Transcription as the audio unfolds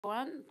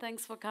Everyone,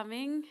 thanks for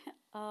coming.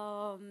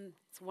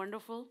 It's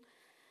wonderful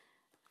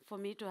for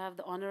me to have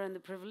the honor and the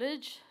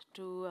privilege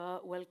to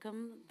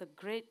welcome the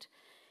great,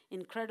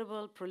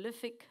 incredible,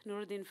 prolific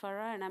Nuruddin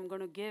Farah, and I'm going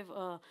to give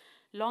a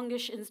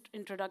longish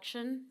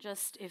introduction,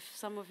 just if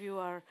some of you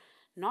are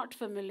not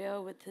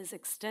familiar with his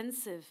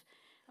extensive,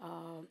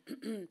 uh,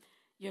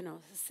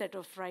 set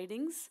of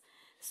writings.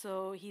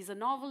 So he's a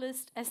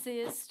novelist,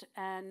 essayist,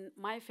 and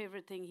my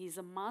favorite thing, he's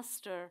a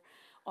master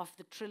of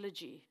the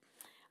trilogy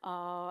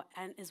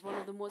and is one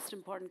of the most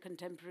important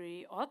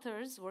contemporary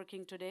authors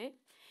working today.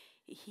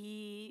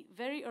 He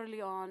very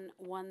early on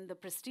won the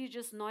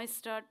prestigious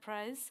Neustadt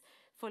Prize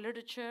for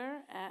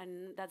literature,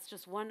 and that's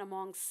just one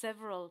among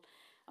several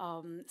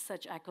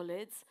such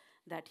accolades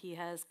that he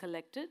has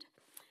collected.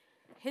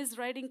 His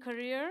writing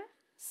career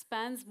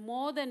spans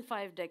more than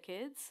 5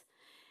 decades,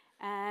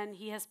 and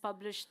he has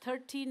published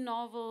 13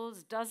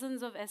 novels,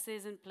 dozens of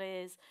essays and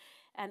plays,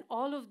 and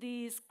all of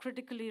these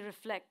critically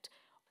reflect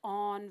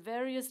on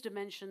various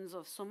dimensions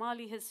of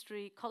Somali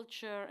history,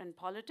 culture, and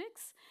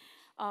politics.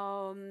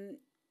 Um,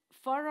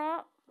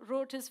 Farah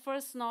wrote his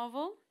first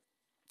novel,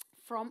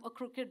 From a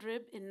Crooked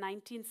Rib, in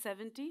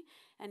 1970,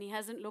 and he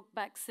hasn't looked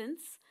back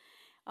since.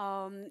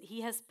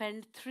 He has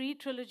penned 3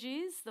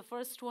 trilogies. The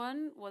first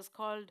one was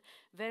called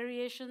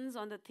Variations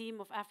on the Theme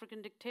of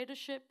African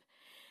Dictatorship.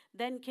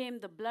 Then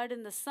came the Blood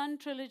in the Sun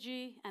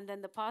trilogy, and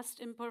then the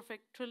Past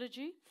Imperfect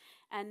trilogy.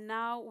 And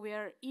now we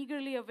are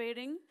eagerly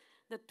awaiting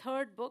the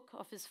third book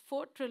of his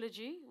fourth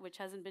trilogy, which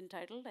hasn't been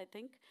titled, I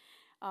think.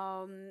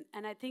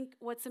 And I think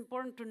what's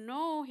important to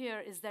know here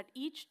is that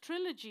each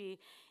trilogy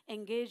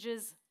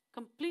engages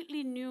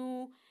completely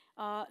new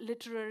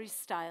literary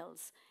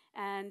styles.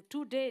 And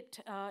to date,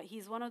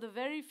 he's one of the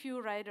very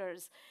few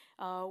writers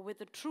with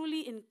a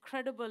truly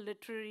incredible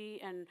literary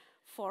and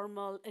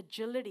formal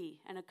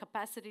agility and a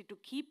capacity to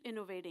keep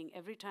innovating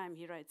every time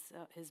he writes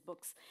his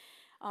books.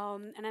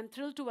 And I'm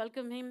thrilled to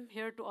welcome him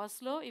here to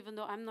Oslo, even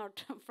though I'm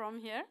not from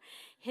here.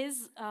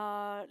 His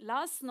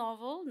last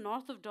novel,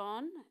 North of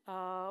Dawn,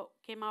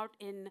 came out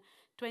in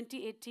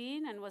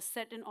 2018 and was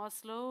set in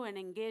Oslo and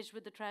engaged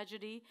with the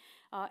tragedy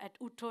at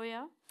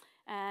Utøya.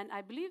 And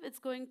I believe it's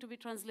going to be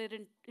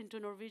translated into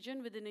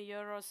Norwegian within a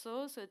year or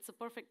so, so it's a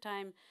perfect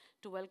time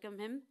to welcome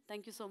him.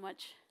 Thank you so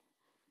much.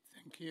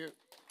 Thank you.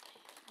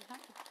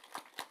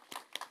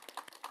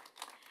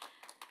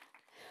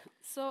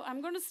 So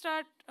I'm going to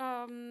start,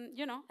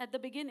 at the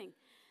beginning.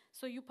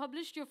 So you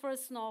published your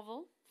first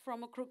novel,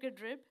 From a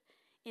Crooked Rib,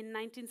 in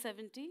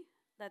 1970.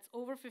 That's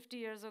over 50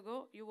 years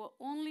ago. You were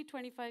only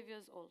 25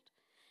 years old.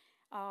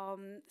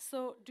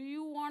 So do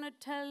you want to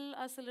tell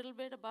us a little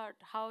bit about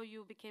how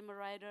you became a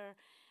writer?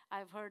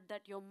 I've heard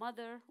that your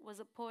mother was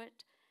a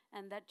poet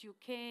and that you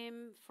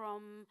came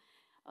from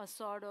a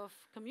sort of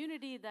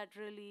community that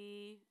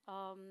really,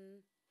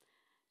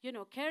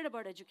 cared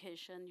about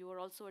education. You were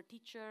also a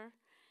teacher.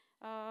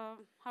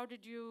 How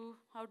did you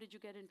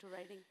get into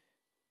writing?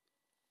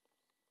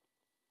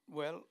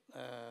 Well,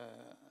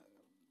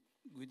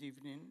 good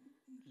evening,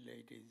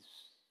 ladies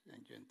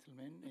and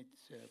gentlemen.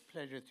 It's a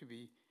pleasure to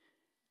be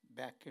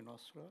back in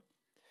Oslo.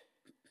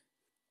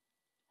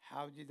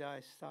 How did I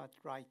start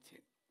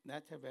writing?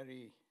 That's a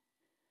very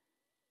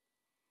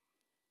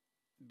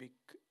big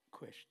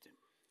question.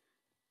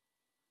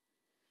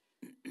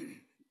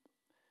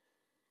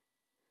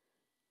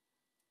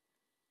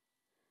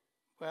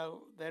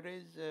 Well, there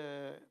is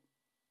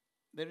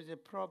a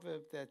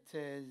proverb that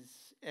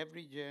says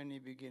every journey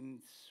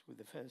begins with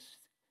the first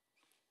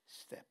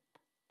step.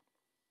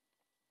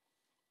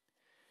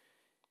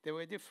 There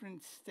were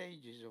different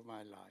stages of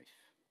my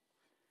life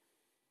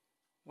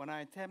when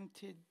I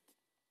attempted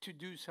to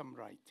do some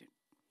writing.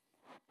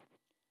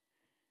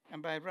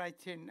 And by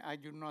writing, I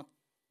do not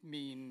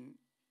mean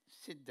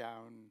sit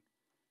down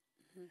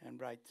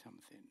and write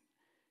something,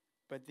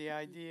 but the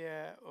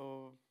idea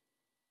of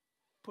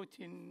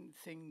putting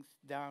things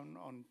down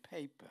on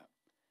paper.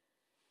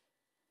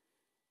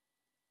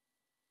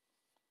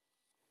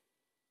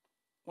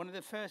 One of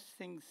the first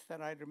things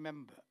that I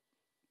remember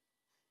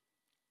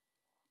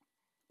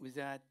was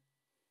that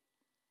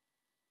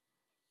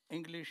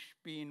English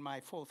being my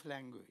fourth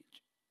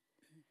language,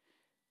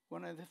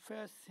 one of the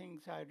first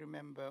things I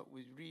remember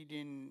was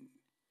reading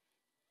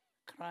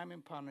Crime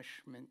and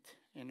Punishment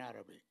in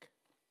Arabic,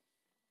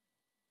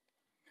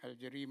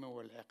 Al-Jarima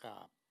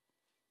wal-Iqab.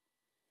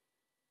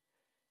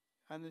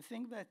 And the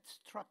thing that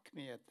struck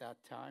me at that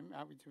time,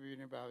 I would have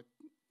been about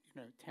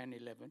 10,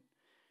 11,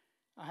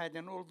 I had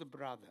an older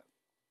brother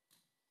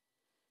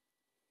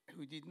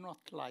who did not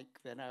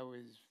like that I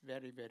was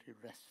very, very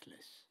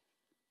restless.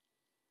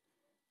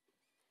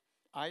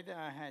 Either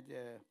I had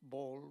a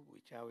ball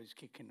which I was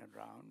kicking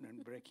around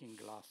and breaking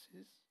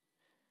glasses,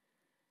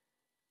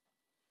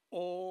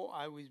 or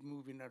I was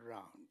moving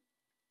around.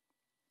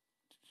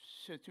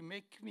 So to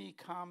make me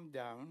calm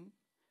down,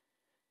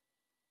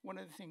 one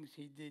of the things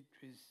he did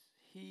was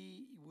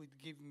he would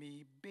give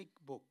me big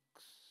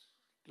books,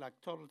 like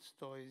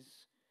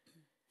Tolstoy's,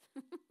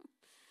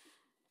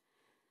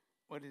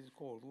 what is it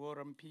called, War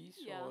and Peace,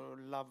 Yeah. or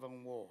Love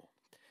and War,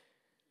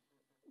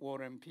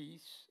 War and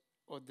Peace,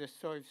 or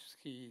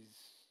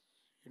Dostoevsky's,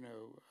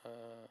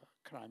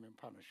 Crime and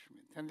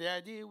Punishment. And the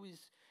idea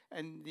was,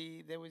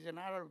 there was an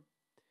Arab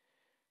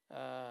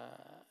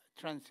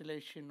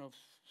translation of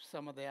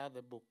some of the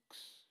other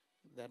books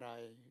that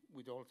I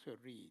would also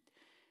read,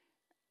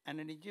 and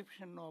an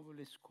Egyptian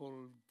novelist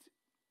called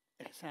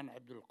Ihsan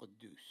Abdul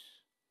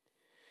Quddus.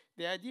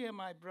 The idea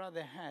my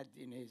brother had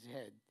in his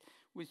head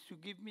was to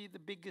give me the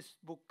biggest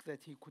book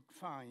that he could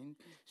find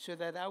so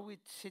that I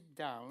would sit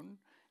down,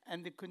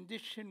 and the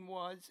condition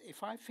was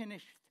if I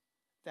finished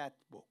that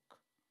book,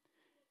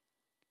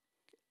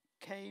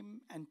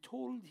 came and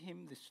told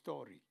him the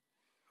story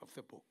of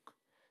the book,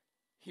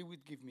 he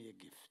would give me a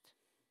gift.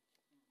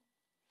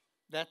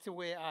 That's the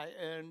way I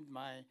earned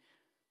my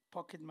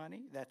pocket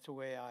money. That's the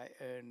way I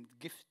earned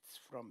gifts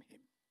from him.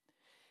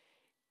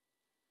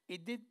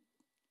 It did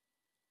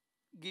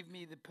give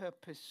me the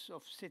purpose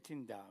of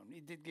sitting down.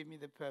 It did give me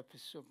the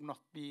purpose of not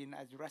being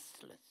as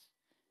restless,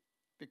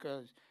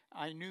 because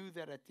I knew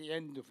that at the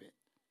end of it,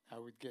 I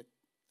would get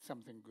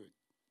something good.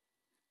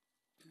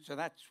 So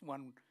that's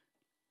one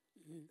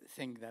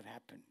thing that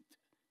happened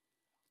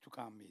to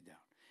calm me down.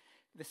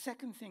 The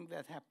second thing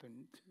that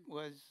happened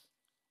was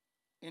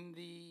in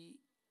the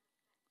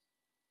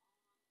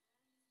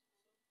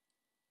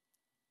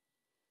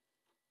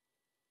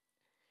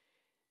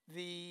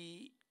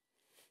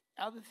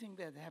other thing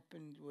that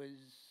happened was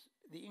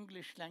the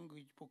English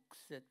language books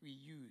that we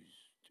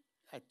used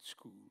at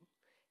school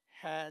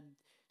had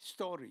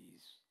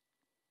stories.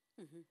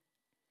 Mm-hmm.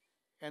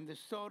 And the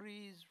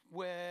stories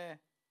were,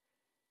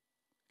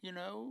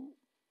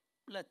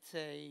 let's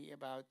say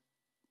about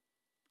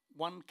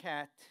 1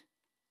 cat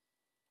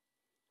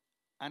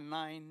and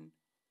 9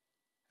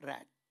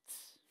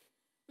 rats.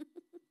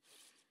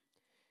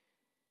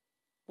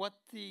 What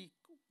the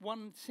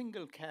one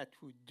single cat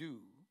would do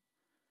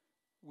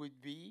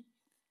would be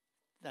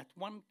that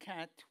one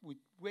cat would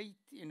wait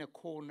in a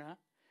corner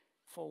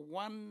for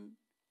one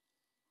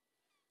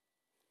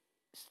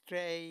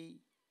stray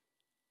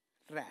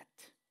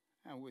rat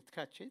and would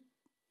catch it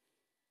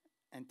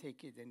and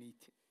take it and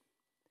eat it.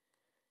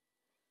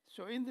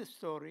 So in the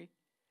story,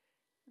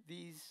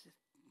 these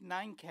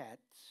 9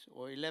 cats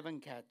or 11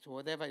 cats or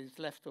whatever is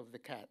left of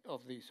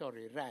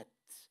the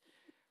rats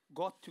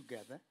got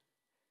together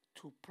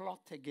to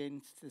plot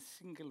against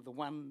the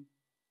one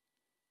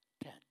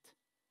cat.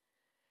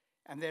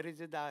 And there is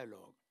a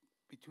dialogue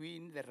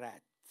between the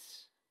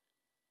rats.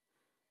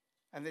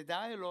 And the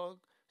dialogue,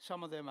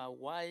 some of them are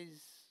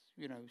wise,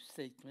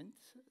 statements,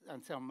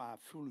 and some are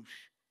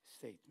foolish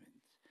statements.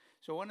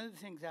 So one of the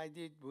things I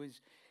did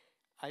was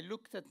I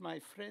looked at my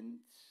friends,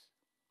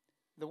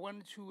 the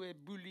ones who were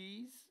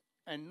bullies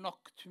and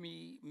knocked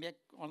me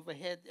on the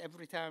head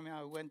every time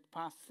I went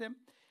past them.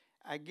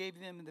 I gave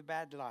them the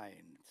bad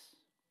lines.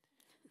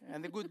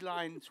 And the good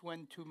lines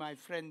went to my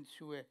friends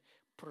who were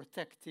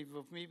protective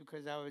of me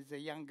because I was the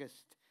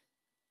youngest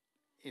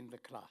in the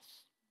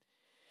class.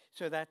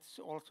 So that's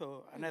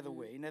also another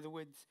way. In other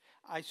words,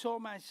 I saw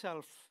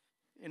myself,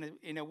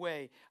 in a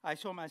way, I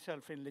saw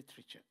myself in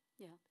literature.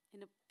 Yeah,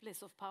 in a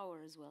place of power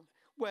as well.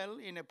 Well,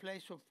 in a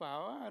place of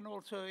power and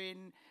also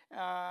in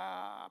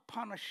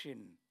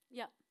punishing.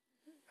 Yeah.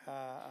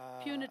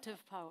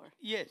 Punitive power.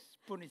 Yes,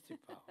 punitive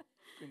power.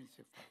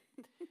 Punitive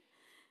power.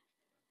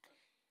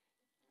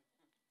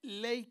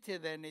 Later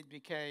then it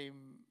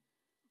became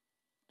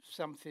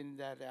something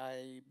that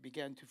I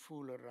began to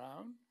fool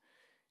around.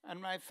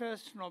 And my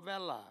first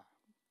novella,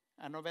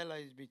 a novella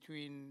is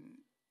between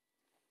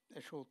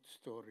a short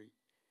story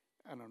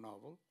and a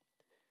novel,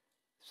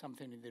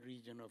 something in the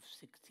region of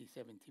 60,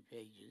 70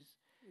 pages,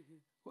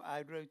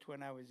 I wrote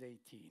when I was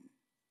 18.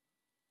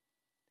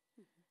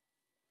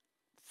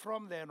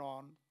 From then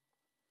on,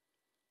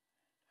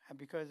 and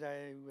because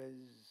I was,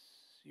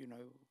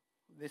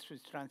 this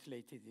was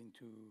translated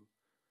into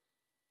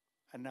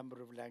a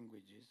number of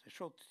languages. A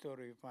short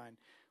story of mine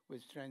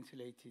was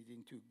translated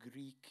into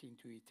Greek,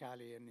 into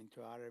Italian,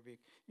 into Arabic,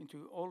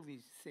 into all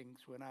these things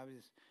when I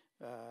was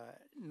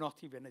not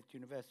even at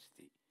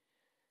university.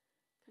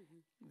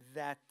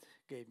 That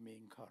gave me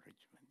encouragement,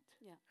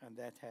 and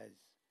that has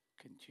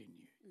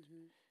continued.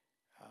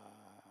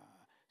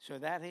 So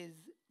that is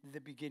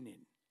the beginning.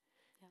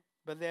 Yeah.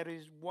 But there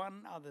is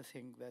one other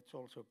thing that's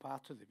also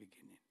part of the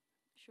beginning.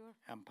 Sure.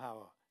 And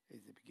power is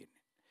the beginning.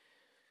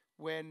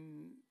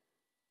 When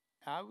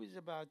I was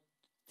about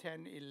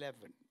 10,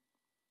 11,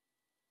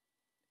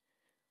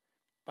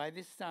 by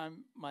this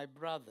time my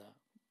brother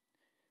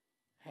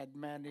had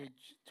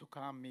managed to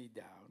calm me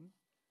down,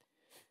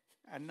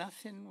 and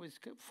nothing was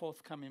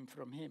forthcoming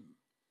from him.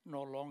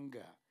 No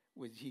longer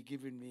was he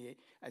giving me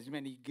as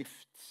many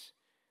gifts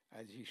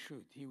as he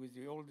should. He was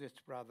the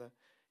oldest brother,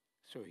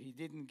 so he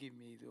didn't give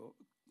me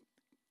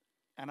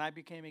and I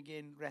became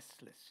again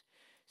restless.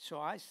 So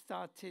I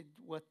started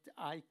what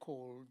I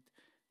called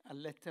a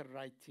letter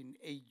writing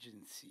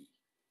agency.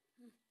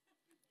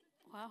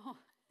 Wow.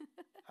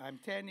 I'm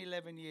 10,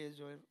 11 years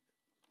of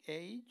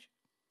age.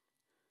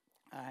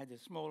 I had a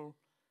small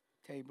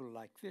table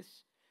like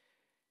this,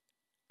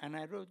 and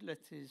I wrote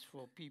letters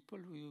for people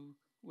who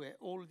were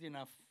old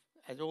enough,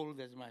 as old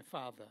as my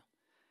father.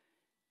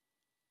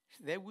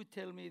 They would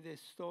tell me their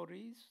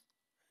stories,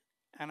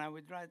 and I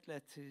would write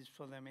letters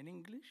for them in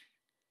English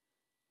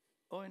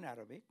or in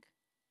Arabic,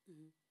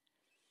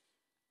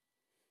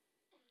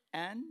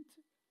 and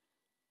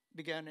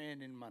began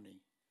earning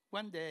money.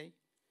 One day,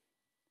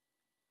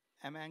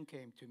 a man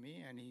came to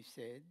me and he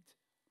said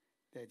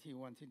that he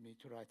wanted me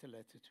to write a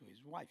letter to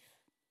his wife.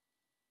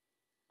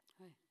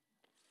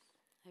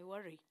 I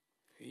worry.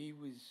 He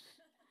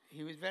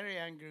was very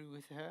angry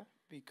with her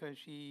because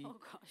Oh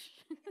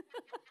gosh.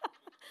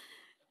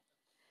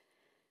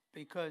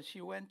 because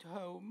she went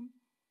home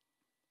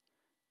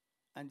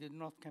and did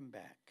not come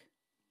back.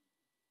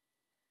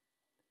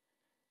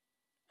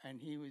 And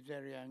he was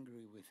very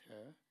angry with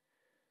her.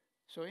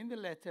 So in the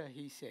letter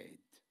he said,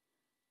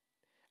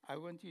 I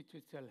want you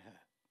to tell her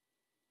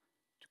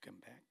to come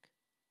back,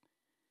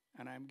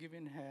 and I'm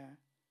giving her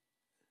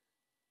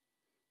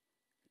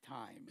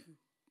time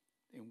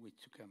in which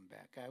to come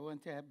back. I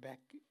want her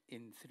back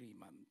in 3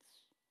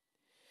 months.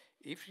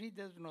 If she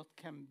does not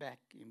come back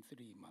in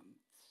 3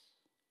 months,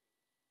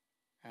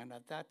 and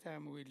at that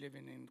time we were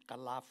living in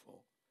Kalafo,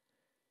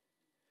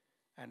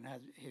 and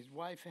his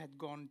wife had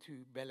gone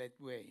to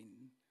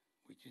Beledweyne,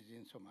 which is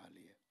in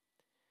Somalia.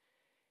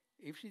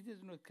 If she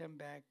does not come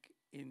back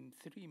in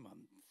 3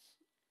 months,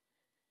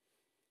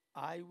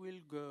 I will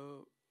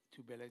go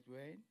to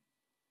Beledweyne,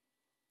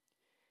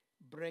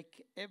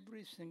 break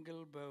every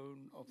single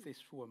bone of this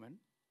woman.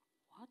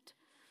 What?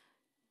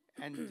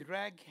 And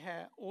drag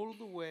her all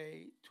the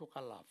way to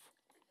Kalaf.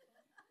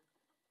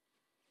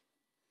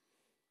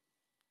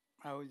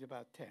 I was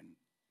about 10.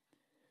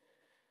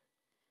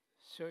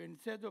 So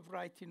instead of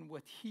writing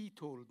what he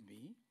told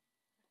me,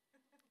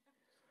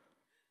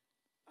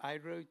 I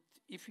wrote,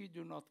 if you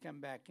do not come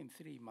back in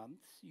 3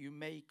 months, you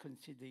may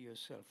consider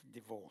yourself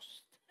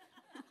divorced.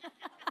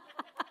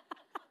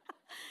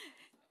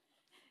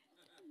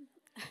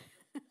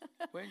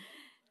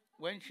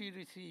 When she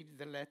received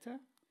the letter,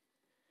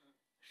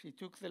 she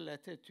took the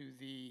letter to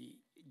the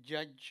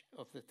judge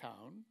of the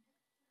town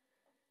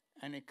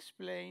and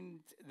explained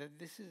that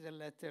this is a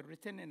letter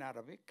written in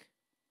Arabic,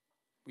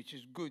 which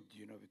is good,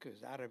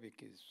 because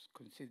Arabic is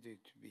considered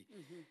to be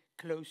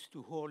close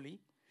to holy.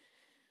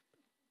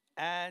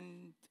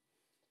 And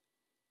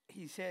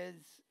he says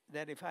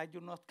that if I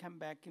do not come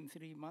back in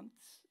 3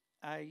 months,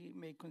 I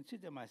may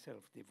consider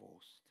myself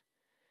divorced.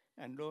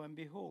 And lo and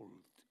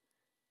behold,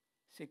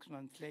 6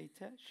 months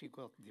later, she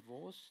got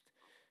divorced.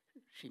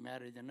 She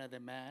married another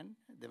man.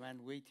 The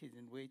man waited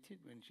and waited.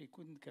 When she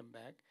couldn't come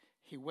back,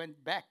 he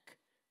went back.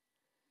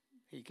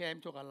 He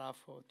came to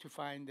Kalafo to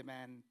find the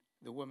man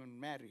the woman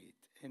married.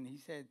 And he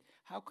said,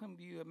 how come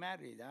you are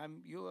married?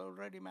 You're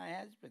already my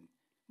husband.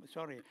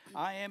 Sorry,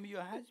 I am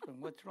your husband.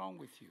 What's wrong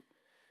with you?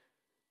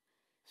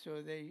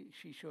 So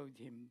she showed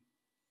him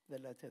the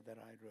letter that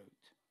I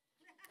wrote.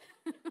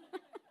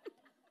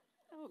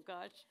 Oh,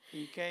 gosh.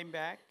 He came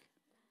back,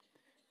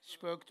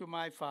 spoke to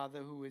my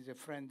father, who was a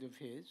friend of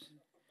his.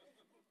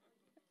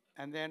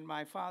 And then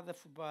my father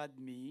forbade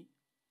me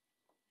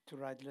to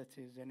write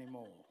letters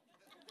anymore.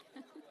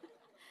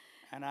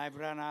 And I've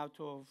run out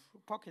of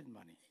pocket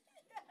money.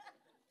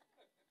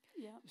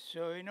 Yeah.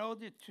 So in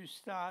order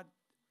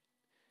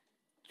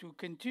to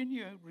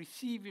continue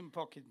receiving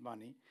pocket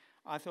money,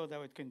 I thought I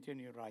would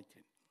continue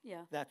writing.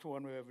 Yeah. That's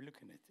one way of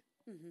looking at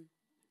it.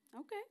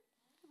 Okay.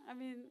 I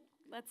mean,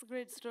 that's a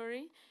great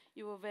story.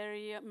 You were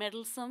very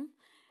meddlesome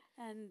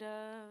and,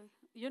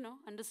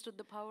 understood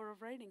the power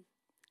of writing.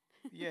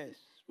 Yes.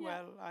 Yeah.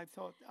 Well, I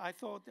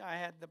thought I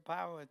had the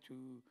power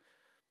to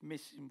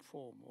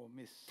misinform or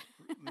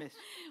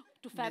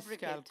to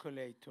fabricate.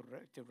 miscalculate to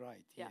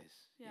write. Yeah.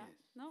 Yes. Yeah. Yes.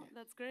 No, yes.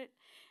 that's great.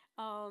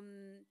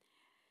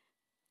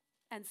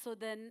 And so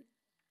then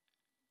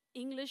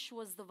English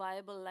was the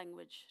viable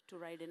language to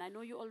write in. I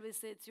know you always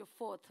say it's your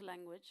fourth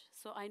language.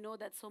 So I know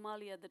that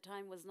Somali at the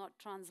time was not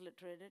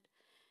transliterated,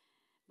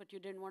 but you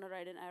didn't want to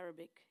write in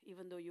Arabic,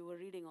 even though you were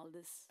reading all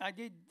this. I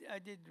did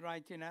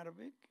write in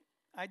Arabic.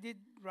 I did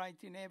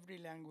write in every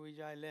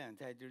language I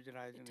learned. I did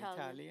write in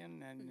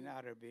Italian and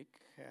Arabic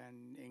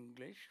and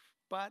English.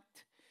 But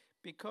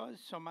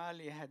because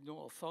Somalia had no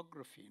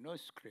orthography, no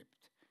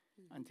script,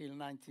 until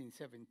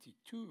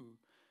 1972,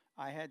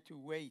 I had to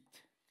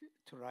wait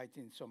to write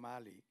in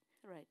Somali.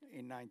 Right.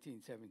 In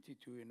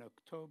 1972, in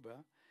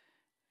October,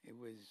 it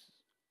was,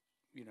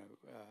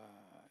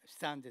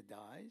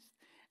 standardized.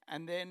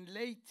 And then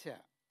later,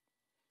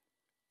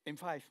 in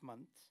 5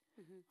 months,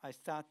 I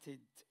started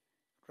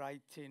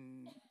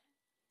writing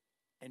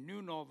a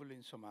new novel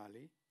in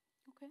Somali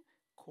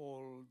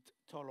called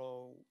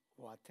Tolo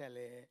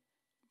Watele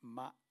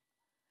Ma.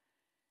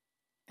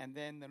 And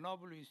then the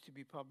novel used to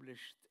be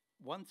published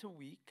once a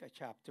week, a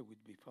chapter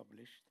would be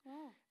published,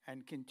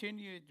 and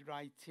continued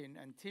writing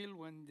until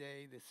one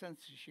day the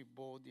censorship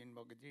board in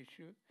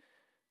Mogadishu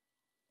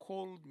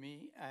called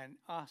me and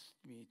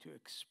asked me to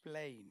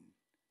explain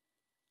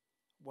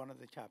one of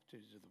the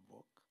chapters of the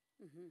book.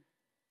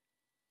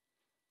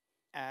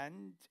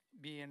 And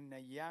being a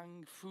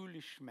young,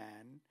 foolish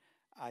man,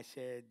 I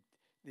said,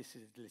 this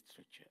is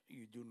literature.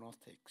 You do not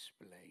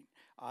explain.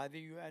 Either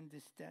you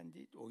understand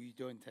it or you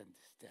don't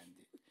understand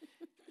it.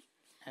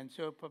 And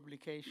so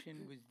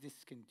publication was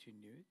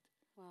discontinued.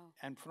 Wow.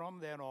 And from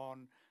there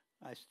on,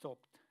 I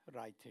stopped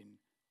writing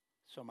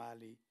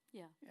Somali.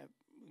 Yeah.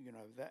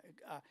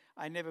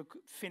 I never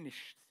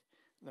finished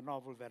the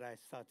novel that I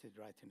started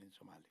writing in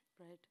Somali.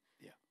 Right.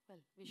 Yeah. Well,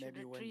 we should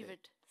Maybe one retrieve day.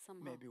 it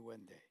somehow. Maybe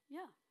one day.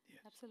 Yeah,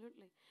 Yes.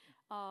 absolutely.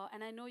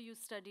 And I know you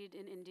studied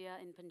in India,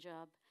 in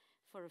Punjab,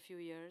 for a few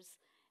years,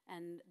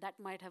 and that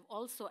might have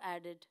also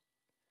added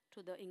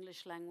to the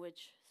English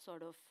language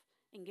sort of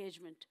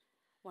engagement,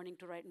 wanting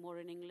to write more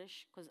in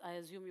English, because I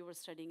assume you were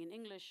studying in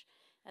English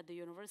at the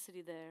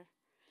university there.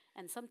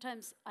 And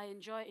sometimes I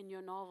enjoy in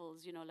your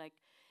novels, like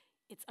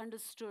it's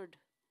understood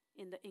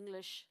in the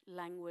English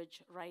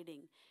language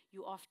writing.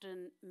 You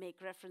often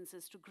make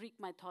references to Greek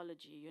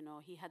mythology,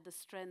 he had the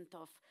strength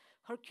of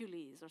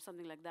Hercules or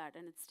something like that,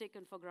 and it's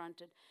taken for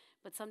granted.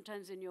 But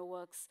sometimes in your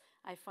works,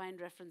 I find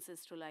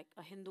references to like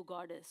a Hindu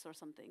goddess or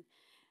something.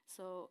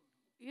 So,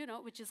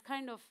 which is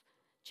kind of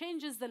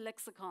changes the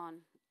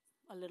lexicon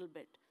a little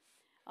bit.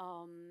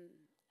 And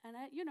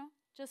I,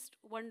 just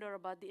wonder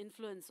about the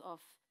influence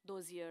of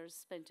those years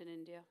spent in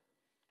India.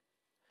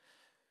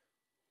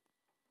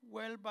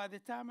 Well, by the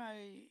time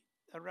I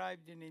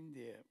arrived in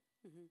India,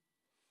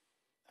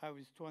 I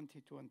was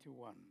 20,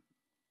 21.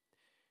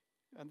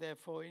 And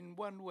therefore, in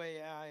one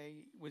way,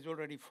 I was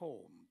already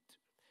formed.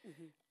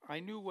 I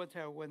knew what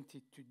I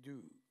wanted to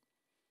do.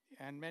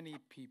 And many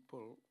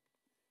people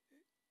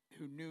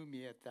who knew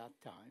me at that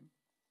time,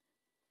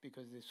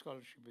 because the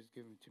scholarship was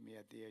given to me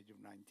at the age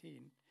of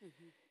 19,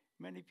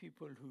 many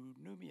people who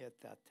knew me at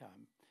that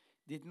time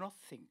did not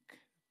think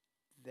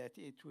that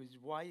it was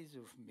wise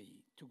of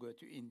me to go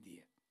to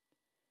India.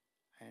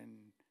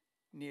 And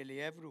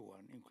nearly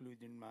everyone,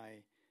 including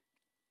my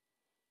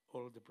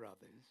older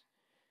brothers,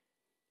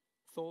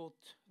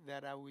 thought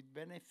that I would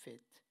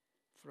benefit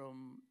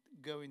from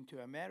going to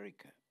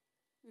America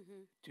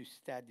to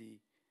study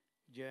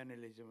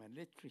journalism and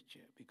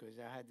literature, because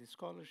I had a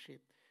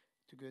scholarship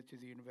to go to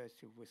the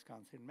University of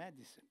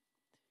Wisconsin-Madison.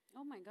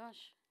 Oh my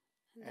gosh.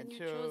 And then And you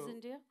so chose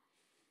India?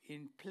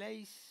 In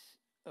place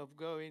of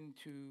going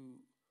to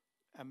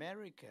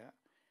America,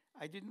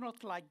 I did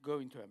not like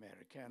going to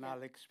America, and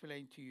I'll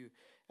explain to you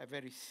a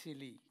very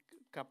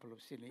couple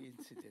of silly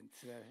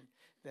incidents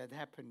that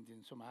happened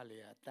in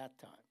Somalia at that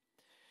time.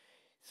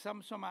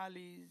 Some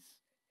Somalis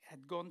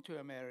had gone to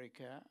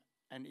America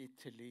and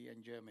Italy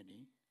and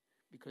Germany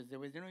because there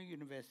was no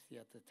university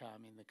at the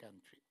time in the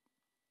country.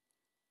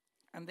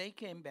 And they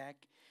came back,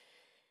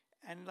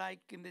 and like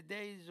in the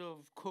days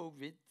of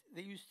COVID,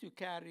 they used to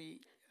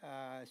carry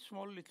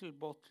small little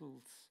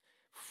bottles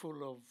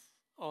full of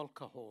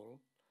alcohol.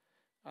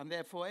 And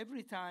therefore,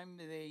 every time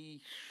they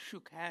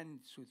shook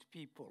hands with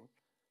people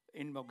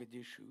in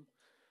Mogadishu,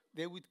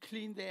 they would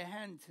clean their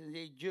hands and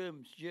say,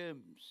 germs,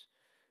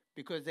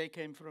 because they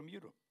came from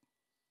Europe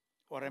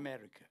or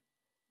America.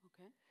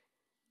 Okay.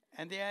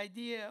 And the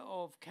idea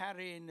of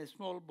carrying a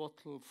small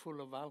bottle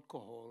full of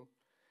alcohol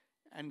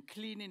and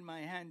cleaning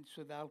my hands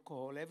with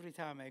alcohol every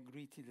time I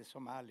greeted a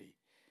Somali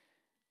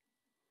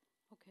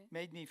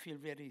made me feel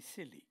very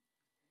silly.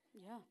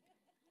 Yeah.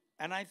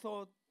 And I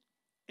thought,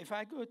 if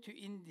I go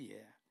to India,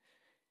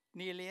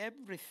 nearly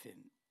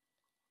everything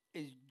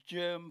is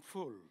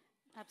germ-full.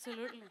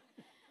 Absolutely.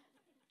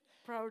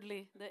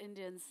 Proudly, the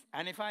Indians.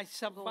 And if I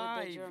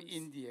survive germs.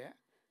 India,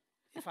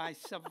 if I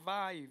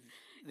survive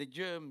the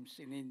germs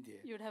in India,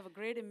 You'd have a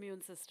great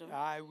immune system.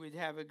 I would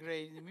have a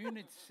great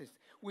immune system,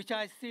 which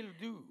I still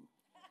do.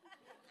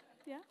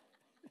 Yeah.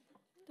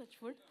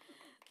 Touch wood.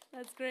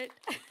 That's great.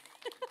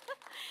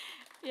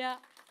 Yeah.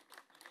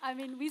 I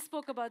mean, we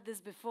spoke about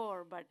this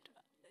before, but,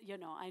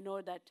 I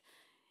know that,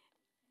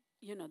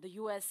 the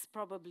US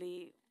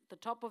probably the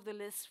top of the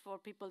list for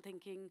people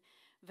thinking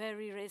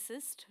very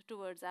racist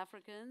towards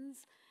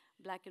Africans,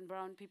 black and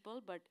brown people,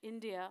 but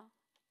India,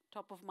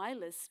 top of my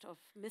list of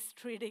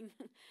mistreating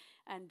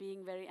and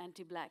being very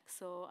anti-black.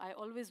 So I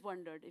always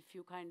wondered if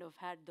you kind of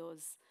had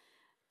those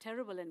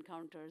terrible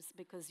encounters,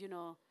 because,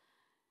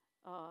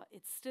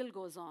 it still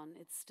goes on.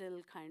 It's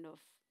still kind of,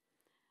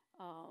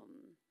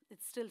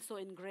 it's still so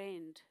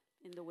ingrained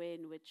in the way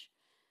in which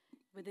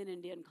within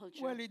Indian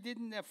culture. Well, it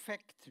didn't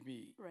affect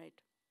me. Right.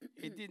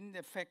 It didn't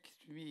affect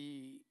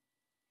me.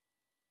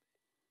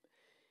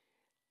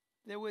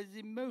 There was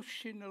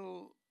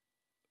emotional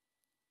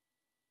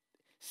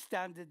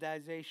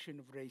standardization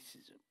of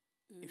racism,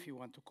 if you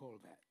want to call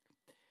that.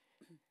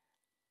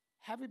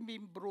 Having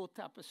been brought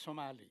up as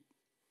Somali,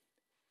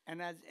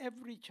 and as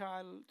every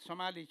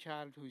Somali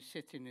child who's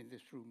sitting in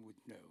this room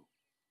would know,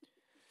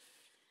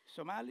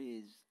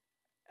 Somalis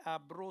are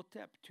brought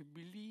up to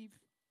believe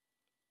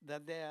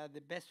that they are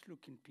the best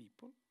looking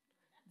people,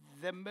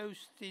 the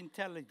most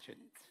intelligent.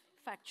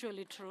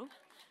 Factually true.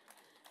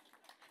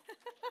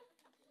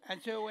 And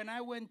so when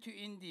I went to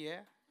India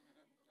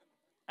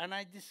and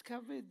I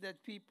discovered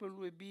that people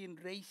were being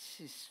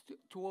racist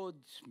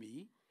towards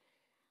me,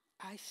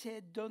 I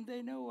said, don't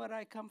they know where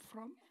I come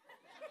from?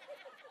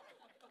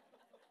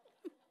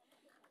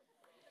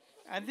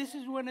 And this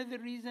is one of the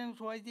reasons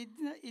why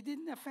it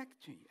didn't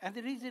affect me. And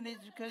the reason is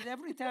because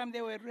every time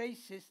they were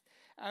racist,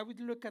 I would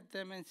look at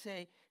them and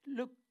say,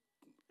 look,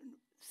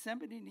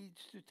 somebody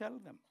needs to tell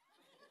them.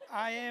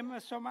 I am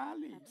a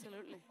Somali.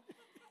 Absolutely.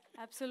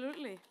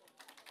 Absolutely.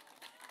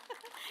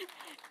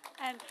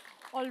 And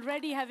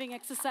already having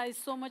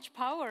exercised so much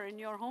power in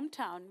your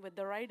hometown with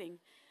the writing,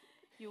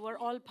 you were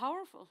all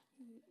powerful.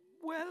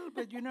 Well,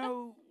 but you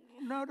know,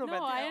 no, No,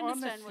 but I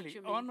understand what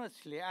you mean.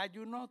 honestly, I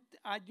do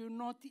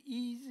not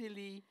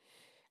easily,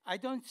 I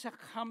don't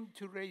succumb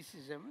to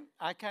racism.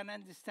 I can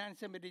understand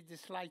somebody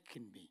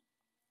disliking me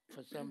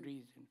for some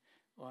reason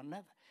or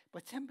another.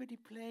 But somebody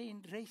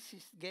playing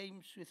racist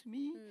games with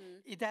me,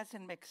 it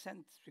doesn't make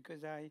sense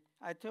because I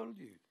told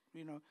you,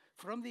 you know,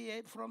 from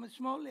a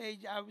small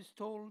age, I was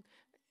told,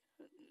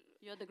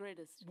 You're the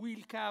greatest.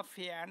 Wil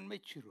kafi and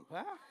Michuru,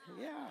 huh?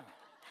 Yeah.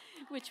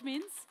 Which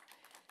means?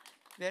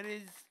 There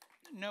is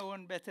no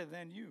one better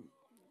than you.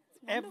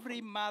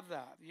 Every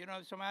mother, you know,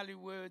 Somali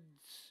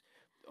words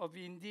of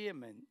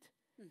endearment.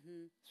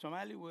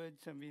 Somali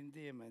words of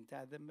endearment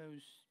are the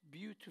most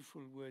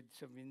beautiful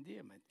words of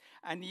endearment.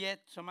 And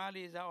yet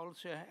Somalis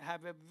also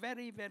have a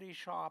very, very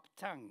sharp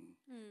tongue.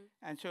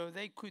 And so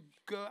they could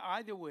go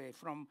either way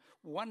from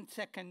 1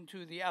 second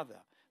to the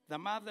other. The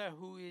mother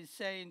who is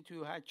saying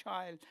to her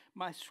child,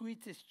 my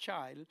sweetest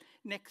child,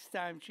 next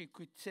time she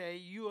could say,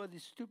 you are the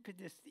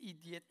stupidest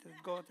idiot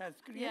that God has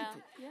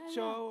created.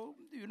 So,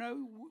 you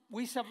know,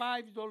 we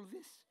survived all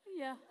this.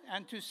 Yeah.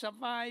 And to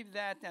survive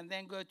that and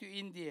then go to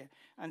India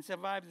and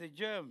survive the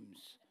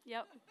germs.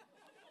 Yep.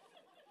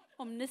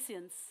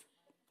 Omniscience.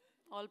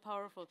 All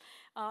powerful.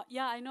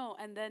 Yeah, I know.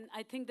 And then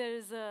I think there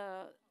is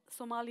a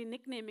Somali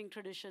nicknaming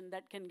tradition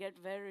that can get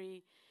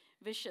very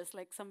vicious.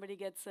 Like somebody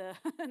gets a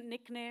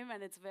nickname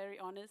and it's very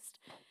honest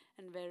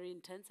and very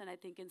intense. And I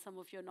think in some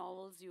of your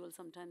novels, you will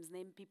sometimes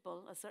name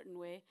people a certain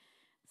way.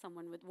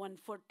 Someone with 1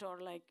 foot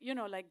or like, you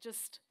know, like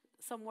just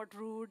somewhat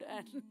rude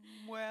and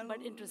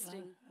but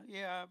interesting.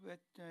 Yeah, but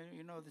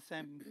you know, the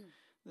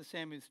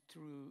same is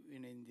true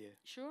in India.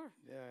 Sure.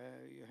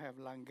 You have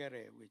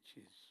Langare, which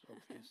is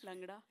obviously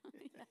Langda.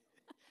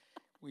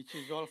 which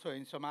is also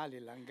in Somali,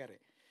 Langare.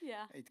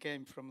 Yeah. It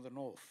came from the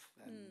north,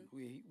 and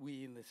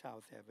we in the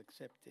south have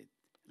accepted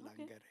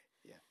Langare.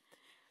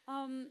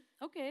 Yeah.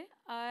 Okay,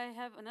 I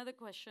have another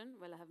question.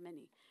 Well, I have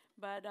many.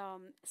 But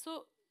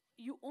so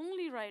you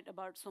only write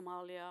about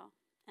Somalia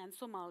and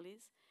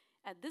Somalis.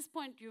 At this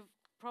point, you've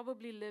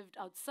probably lived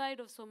outside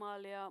of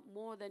Somalia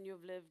more than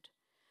you've lived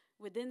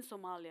within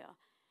Somalia.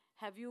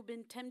 Have you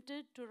been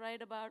tempted to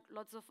write about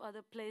lots of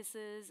other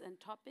places and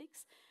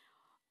topics?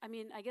 I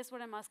mean, I guess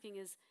what I'm asking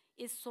is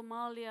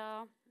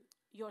Somalia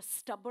your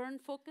stubborn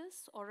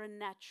focus or a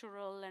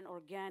natural and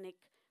organic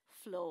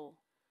flow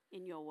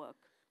in your work?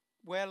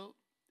 Well,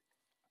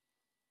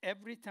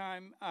 every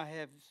time I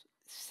have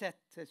set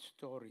a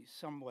story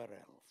somewhere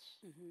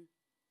else,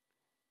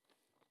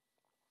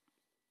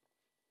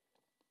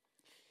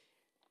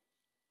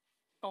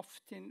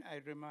 often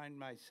I remind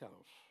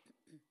myself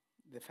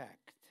the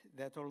fact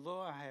that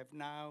although I have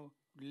now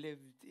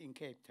lived in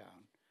Cape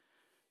Town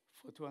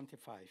for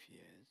 25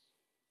 years,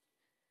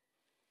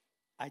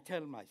 I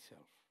tell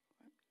myself,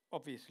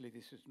 obviously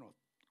this is not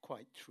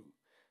quite true,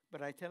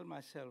 but I tell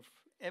myself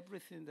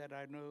everything that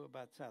I know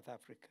about South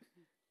Africa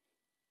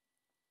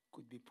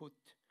could be put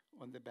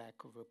on the back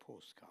of a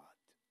postcard.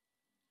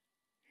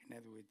 In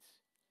other words,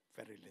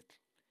 very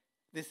little.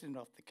 This is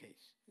not the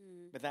case,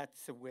 but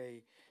that's the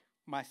way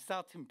my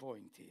starting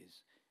point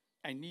is.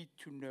 I need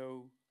to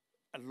know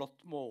a lot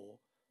more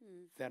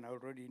than I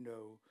already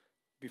know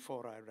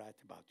before I write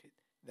about it.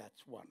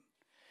 That's one.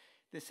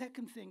 The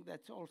second thing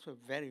that's also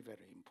very,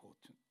 very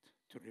important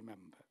to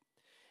remember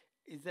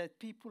is that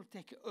people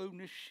take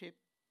ownership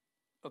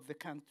of the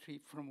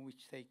country from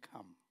which they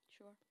come.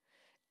 Sure.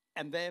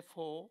 And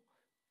therefore,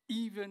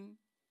 even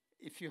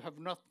if you have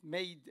not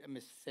made a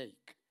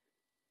mistake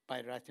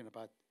by writing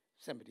about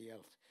somebody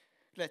else,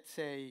 let's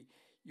say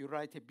you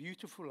write a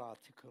beautiful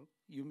article,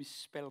 you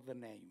misspell the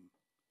name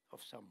of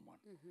someone.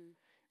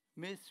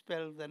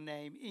 Misspell the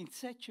name in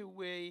such a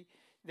way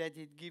that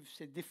it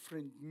gives a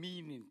different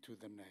meaning to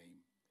the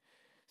name.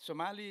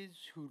 Somalis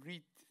who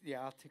read the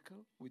article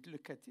would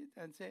look at it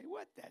and say,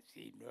 what does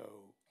he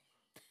know?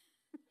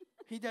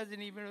 He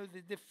doesn't even know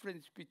the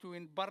difference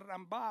between bar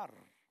and bar.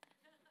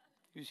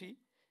 You see?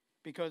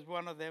 Because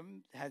one of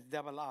them has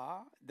double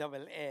R,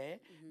 double A,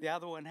 the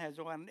other one has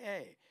one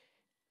A,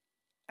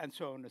 and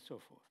so on and so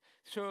forth.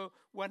 So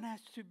one has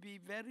to be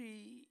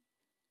very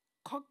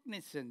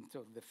cognizant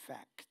of the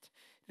fact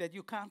that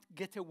you can't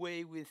get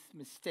away with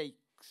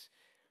mistakes.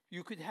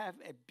 You could have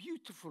a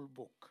beautiful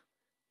book.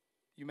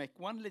 You make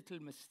one little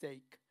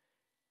mistake,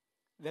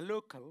 the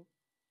local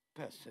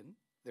person,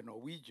 the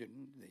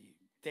Norwegian, the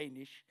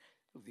Danish,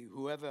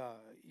 whoever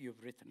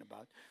you've written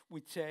about,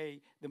 would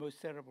say the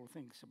most terrible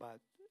things about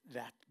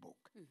that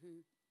book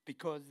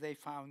because they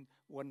found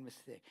one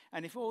mistake.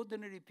 And if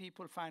ordinary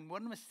people find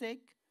one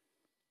mistake,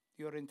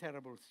 you're in a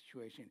terrible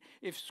situation.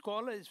 If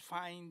scholars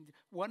find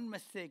one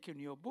mistake in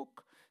your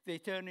book, they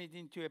turn it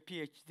into a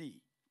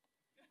PhD.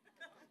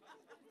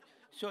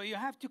 So you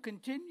have to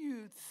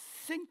continue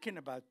thinking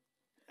about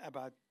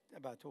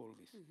all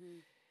this.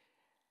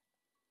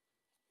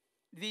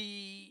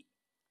 The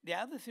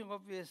other thing,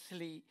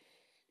 obviously,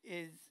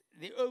 is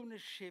the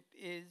ownership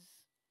is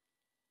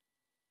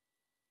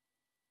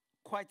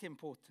quite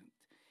important.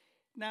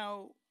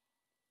 Now,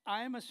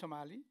 I am a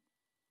Somali.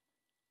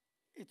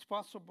 It's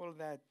possible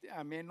that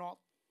I may not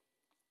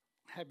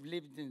have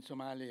lived in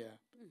Somalia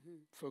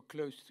for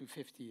close to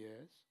 50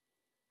 years.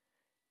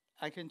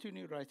 I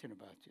continue writing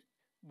about it.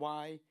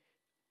 Why?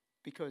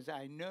 Because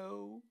I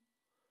know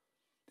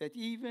that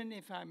even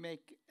if I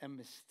make a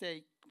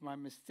mistake, my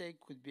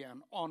mistake would be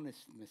an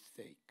honest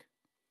mistake.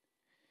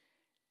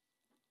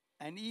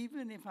 And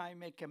even if I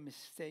make a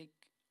mistake,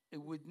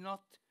 it would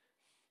not,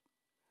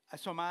 a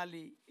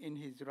Somali in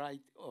his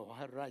right or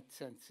her right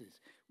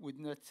senses would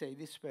not say,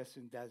 this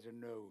person doesn't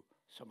know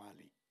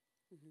Somali.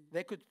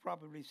 They could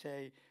probably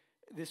say,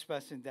 this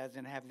person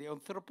doesn't have the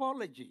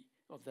anthropology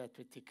of that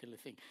particular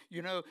thing.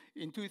 You know,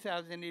 in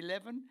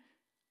 2011,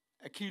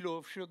 a kilo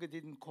of sugar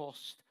didn't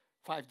cost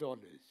 $5.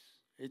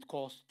 It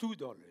cost $2.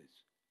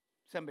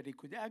 Somebody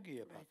could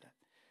argue about that.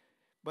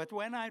 But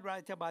when I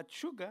write about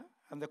sugar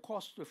and the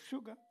cost of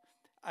sugar,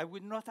 I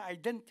would not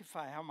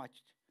identify how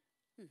much.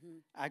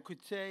 I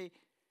could say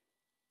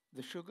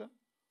the sugar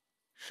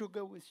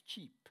was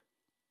cheap,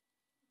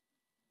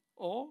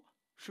 or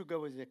sugar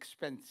was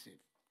expensive.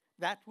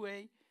 That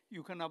way,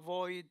 you can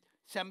avoid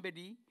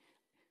somebody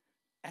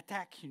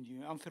attacking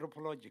you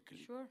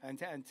anthropologically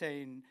and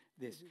saying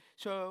this.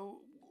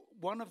 So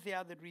one of the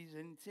other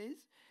reasons is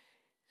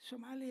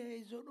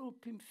Somalia is an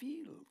open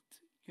field.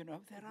 You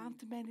know, there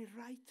aren't many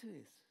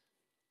writers.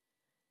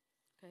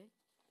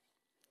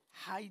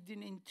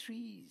 Hiding in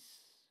trees,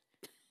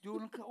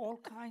 doing all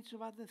kinds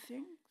of other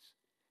things.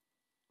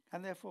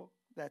 And therefore,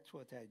 that's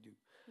what I do.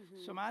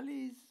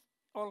 Somalis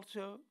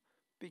also,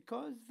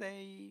 because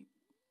they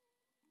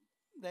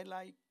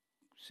like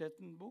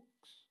certain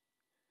books,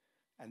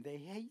 and they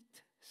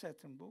hate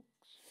certain books,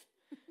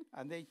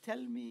 and they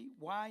tell me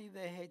why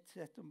they hate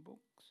certain books.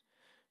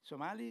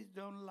 Somalis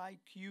don't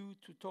like you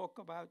to talk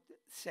about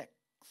sex.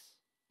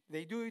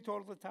 They do it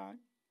all the time.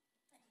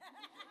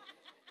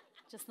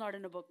 Just not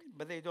in a book.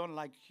 But they don't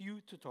like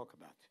you to talk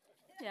about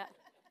it. Yeah.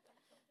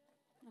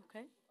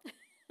 Okay.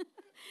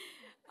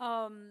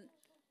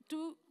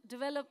 To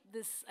develop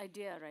this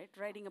idea, right,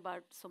 writing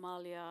about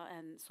Somalia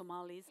and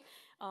Somalis,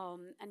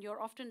 and you're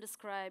often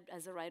described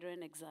as a writer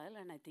in exile,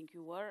 and I think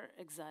you were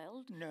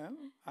exiled. No,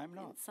 I'm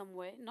not. In some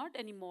way. Not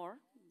anymore,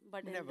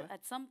 but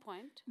at some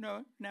point.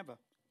 No, never.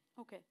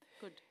 Okay,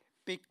 good.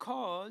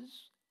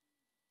 Because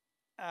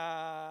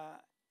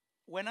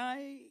when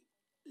I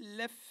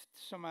left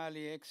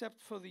Somalia,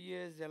 except for the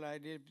years that I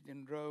lived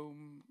in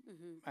Rome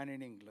and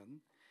in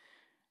England,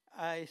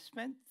 I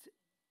spent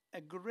a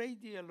great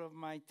deal of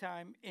my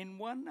time in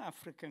one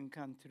African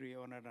country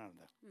or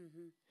another,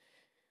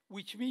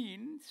 which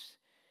means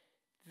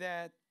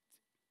that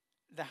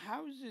the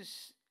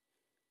houses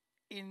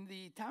in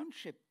the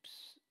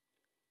townships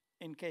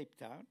in Cape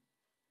Town,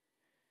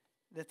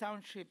 the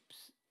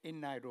townships in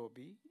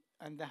Nairobi,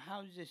 and the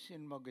houses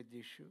in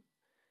Mogadishu,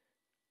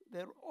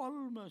 they're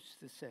almost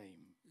the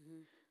same.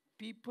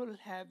 People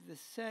have the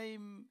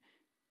same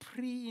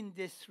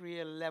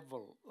pre-industrial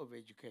level of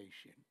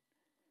education.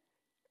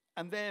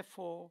 And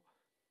therefore,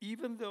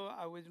 even though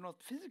I was not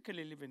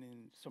physically living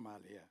in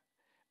Somalia,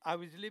 I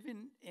was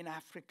living in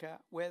Africa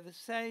where the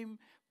same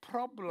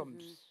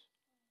problems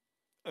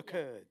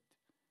occurred.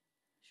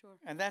 Sure.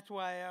 And that's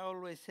why I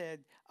always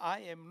said, I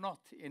am not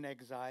in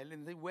exile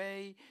in the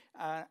way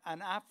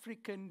an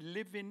African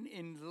living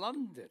in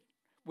London,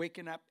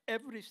 waking up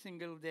every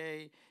single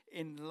day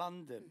in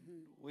London,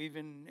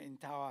 even in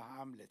Tower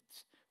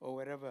Hamlets, or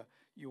wherever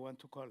you want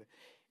to call it.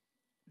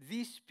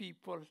 These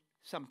people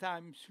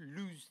sometimes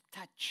lose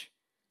touch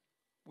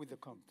with the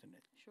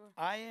continent. Sure.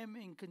 I am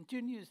in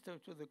continuous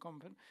touch with the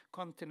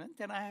continent,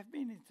 and I have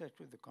been in touch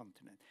with the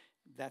continent.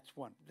 That's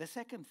one. The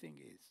second thing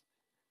is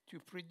to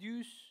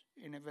produce,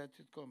 in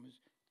inverted commas,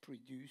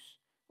 produce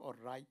or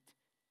write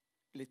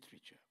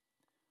literature.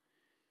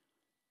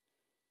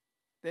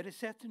 There is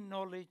certain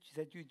knowledge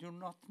that you do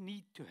not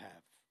need to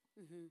have.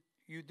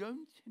 You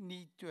don't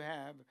need to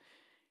have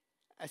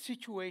a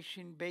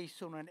situation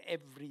based on an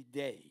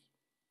everyday,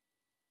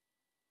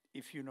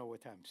 if you know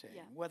what I'm saying.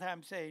 Yeah. What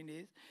I'm saying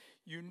is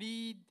you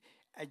need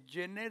a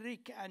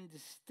generic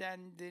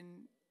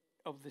understanding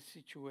of the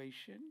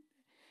situation.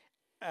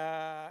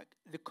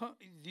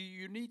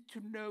 You need to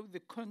know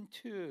the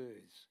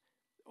contours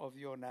of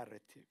your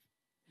narrative.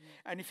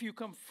 And if you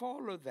can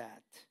follow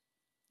that,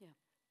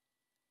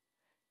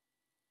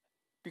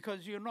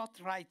 because you're not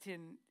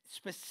writing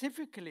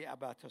specifically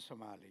about a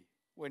Somali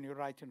when you're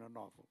writing a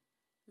novel.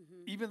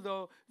 Even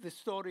though the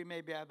story may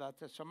be about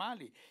a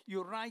Somali,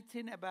 you're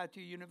writing about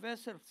a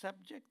universal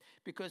subject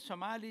because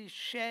Somalis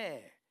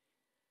share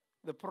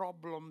the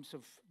problems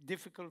of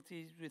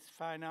difficulties with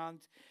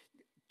finance,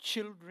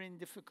 children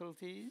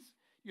difficulties.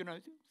 You know,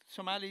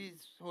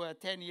 Somalis who are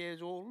 10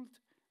 years old,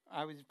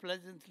 I was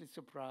pleasantly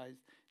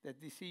surprised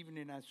that this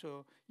evening I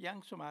saw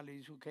young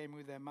Somalis who came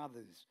with their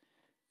mothers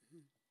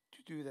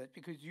to do that,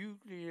 because you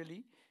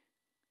really,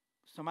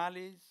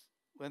 Somalis,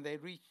 when they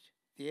reach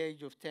the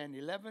age of 10,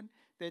 11,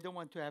 they don't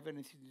want to have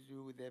anything to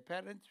do with their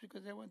parents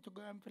because they want to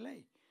go and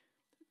play.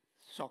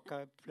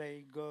 Soccer,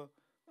 play, go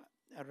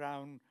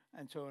around,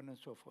 and so on and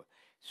so forth.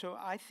 So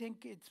I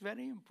think it's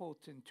very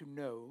important to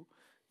know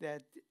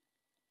that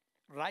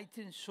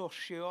writing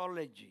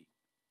sociology,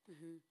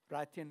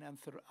 writing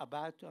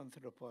about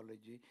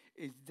anthropology,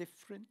 is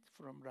different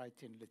from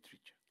writing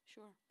literature.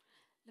 Sure.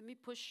 Let me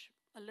push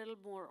a little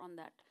more on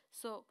that.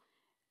 So,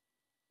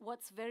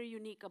 what's very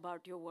unique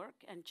about your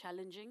work and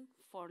challenging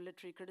for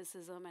literary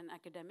criticism and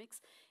academics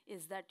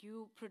is that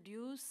you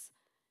produce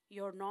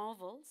your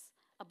novels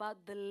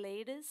about the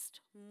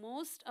latest,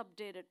 most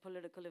updated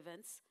political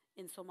events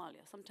in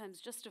Somalia,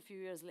 sometimes just a few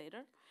years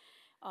later.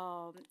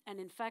 And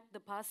in fact, the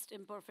Past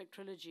Imperfect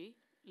trilogy,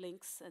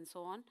 links and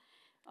so on,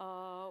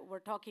 we're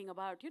talking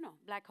about,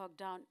 Black Hawk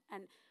Down.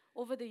 And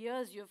over the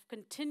years, you've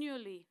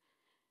continually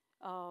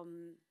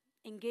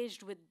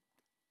engaged with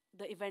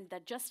the event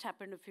that just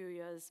happened a few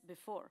years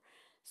before.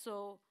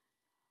 So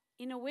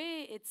in a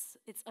way, it's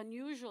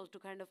unusual to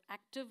kind of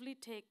actively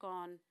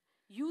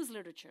use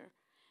literature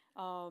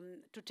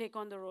to take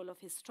on the role of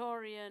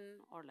historian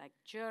or like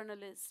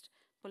journalist,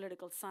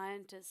 political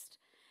scientist.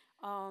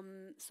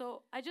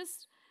 So I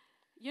just,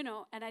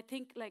 and I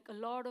think like a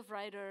lot of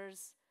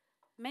writers,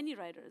 many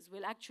writers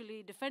will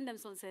actually defend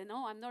themselves and say,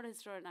 no, I'm not a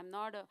historian, I'm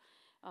not a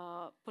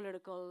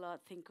political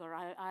thinker,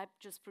 I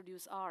just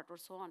produce art or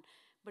so on.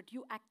 But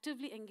you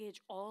actively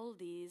engage all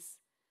these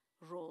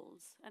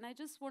roles. And I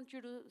just want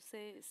you to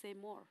say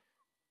more,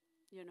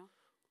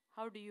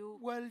 How do you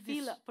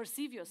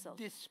perceive yourself?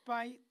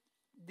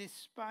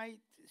 Despite,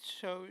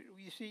 so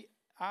you see,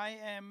 I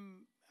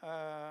am,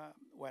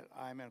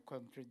 I'm a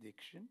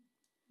contradiction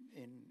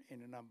in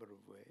a number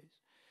of ways.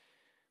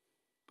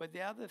 But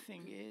the other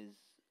thing is,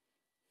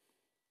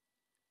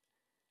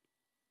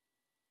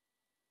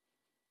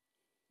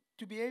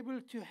 to be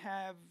able to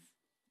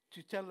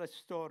tell a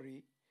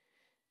story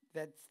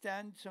that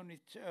stands on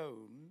its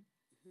own,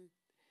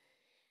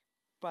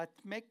 but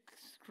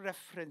makes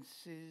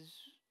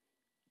references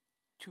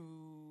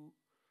to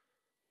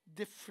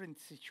different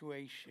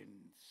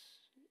situations.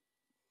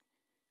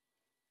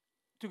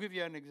 To give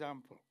you an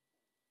example,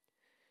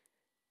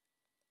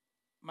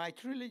 my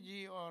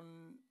trilogy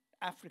on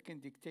African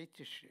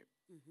dictatorship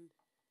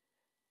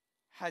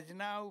has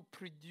now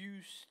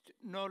produced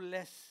no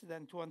less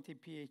than 20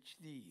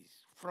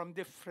 PhDs from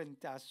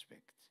different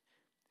aspects.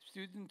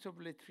 Students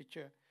of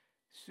literature,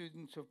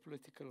 students of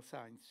political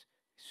science,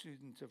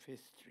 students of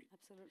history.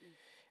 Absolutely.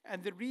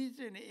 And the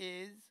reason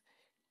is,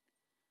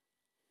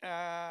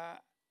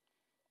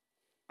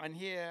 and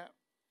here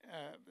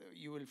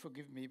you will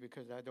forgive me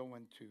because I don't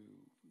want to,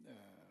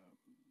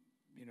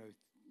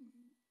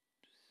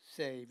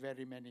 say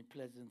very many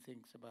pleasant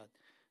things about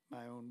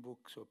my own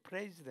books or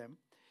praise them,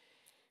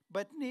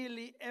 but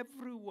nearly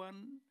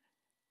everyone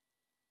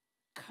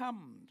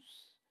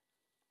comes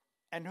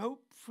and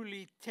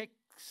hopefully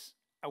takes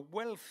a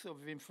wealth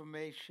of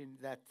information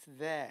that's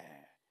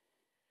there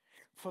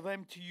for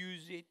them to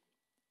use it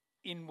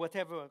in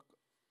whatever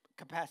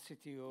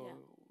capacity or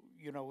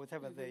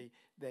whatever they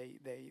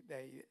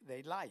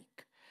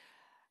like.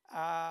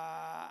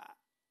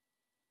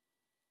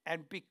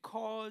 And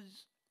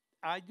because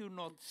I do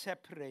not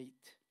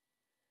separate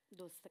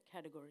those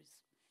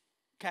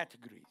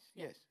categories,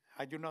 yes.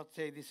 I do not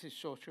say this is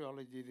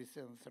sociology, this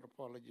is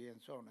anthropology,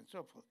 and so on and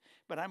so forth.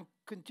 But I'm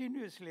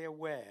continuously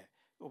aware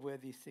of where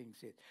these things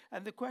sit.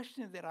 And the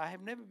question that I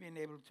have never been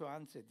able to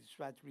answer,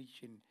 despite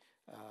reaching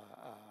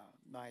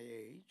my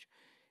age,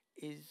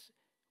 is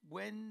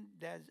when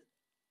does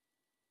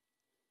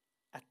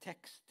a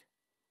text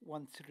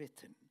once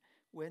written,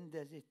 when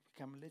does it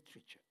become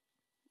literature?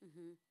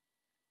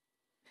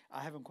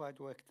 I haven't quite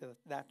worked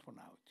that one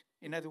out.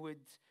 In other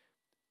words,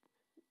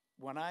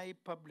 when I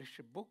publish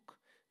a book,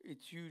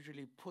 it's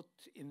usually put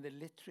in the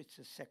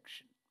literature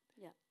section.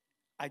 Yeah.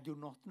 I do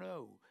not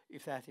know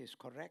if that is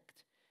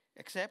correct,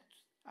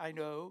 except I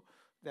know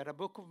that a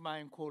book of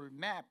mine called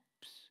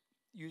Maps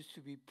used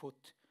to be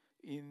put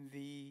in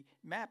the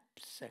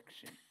Maps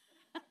section.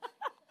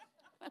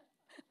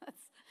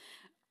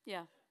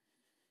 Yeah.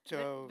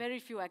 So very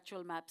few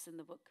actual maps in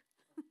the book.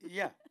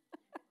 Yeah.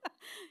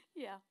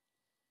 Yeah,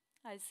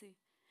 I see.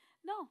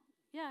 No,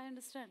 yeah, I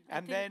understand.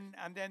 And then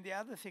the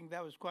other thing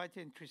that was quite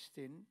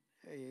interesting,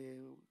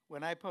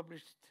 when I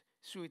published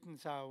Sweet and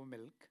Sour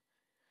Milk,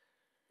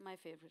 my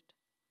favorite,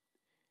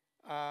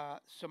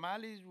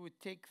 Somalis would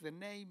take the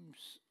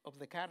names of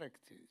the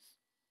characters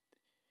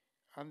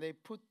and they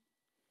put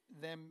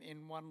them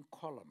in one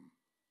column.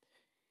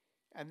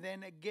 And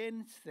then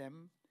against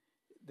them,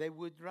 they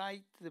would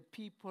write the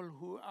people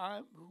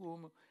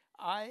whom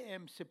I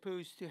am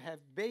supposed to have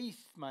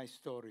based my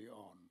story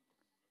on.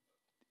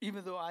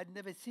 Even though I'd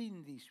never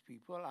seen these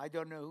people, I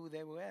don't know who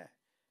they were.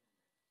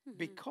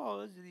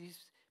 Because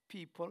these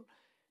people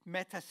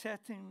met a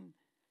certain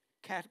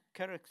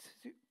characteristics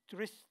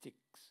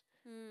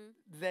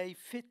they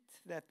fit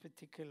that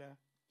particular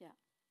Yeah.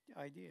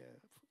 idea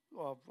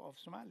of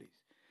Somalis.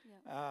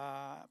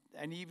 Yeah.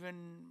 And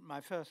even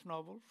my first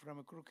novel, From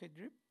a Crooked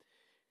Rib,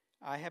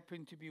 I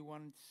happened to be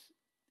once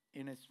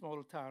in a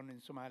small town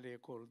in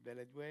Somalia called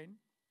Beledweyne,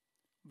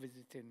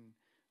 visiting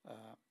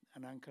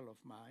an uncle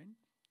of mine.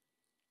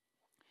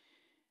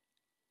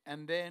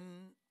 And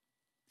then,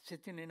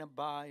 sitting in a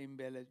bar in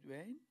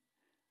Beledweyne,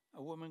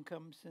 a woman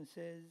comes and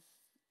says,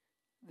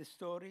 the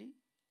story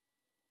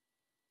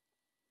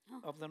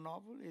of the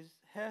novel is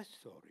her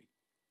story.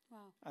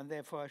 Wow. And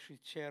therefore I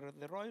should share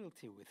the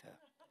royalty with her.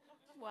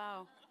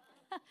 Wow.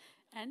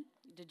 And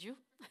did you?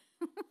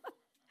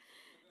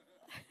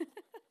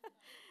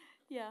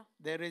 Yeah.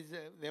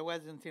 There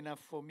wasn't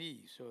enough for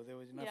me, so there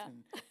was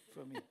nothing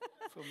for me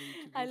to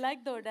give. I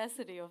like the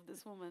audacity of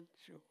this woman.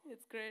 Sure.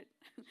 It's great.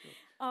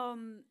 Sure.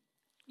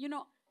 You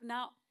know,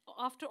 now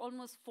after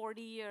almost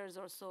 40 years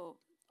or so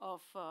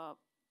of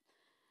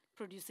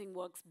producing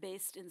works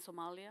based in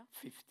Somalia.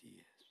 50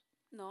 years.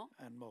 No.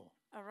 And more.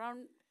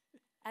 Around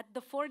at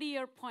the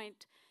 40-year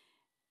point,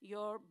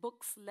 your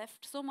books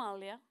left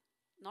Somalia.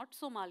 Not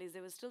Somalis,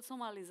 there were still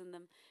Somalis in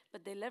them,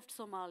 but they left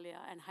Somalia,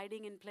 and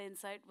Hiding in Plain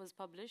Sight was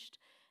published,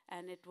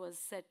 and it was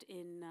set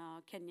in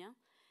Kenya,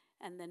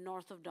 and then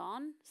North of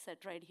Dawn,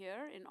 set right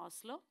here in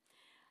Oslo.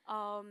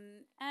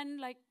 And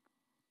like,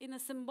 in a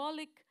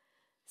symbolic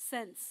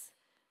sense,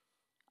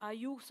 are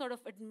you sort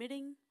of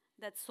admitting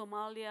that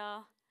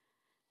Somalia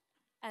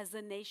as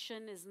a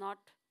nation is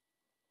not,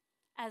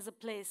 as a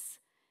place,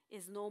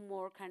 is no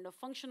more kind of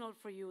functional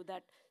for you,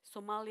 that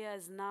Somalia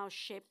is now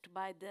shaped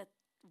by that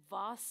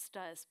vast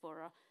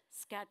diaspora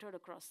scattered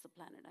across the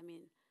planet? I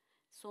mean,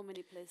 so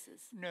many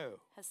places. No.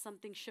 Has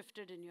something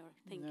shifted in your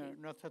thinking?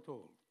 No, not at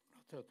all.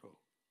 Not at all.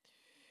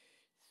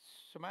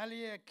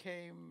 Somalia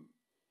came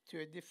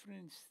to a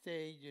different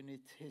stage in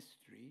its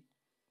history.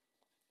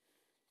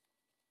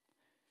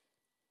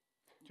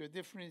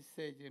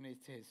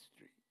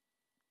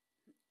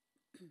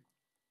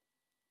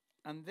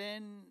 And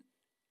then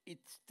it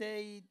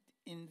stayed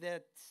in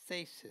that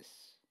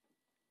stasis,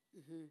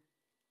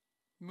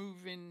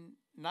 moving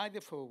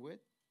neither forward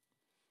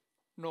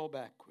nor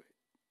backward,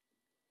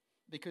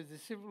 because the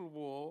Civil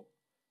War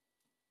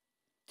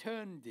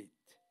turned it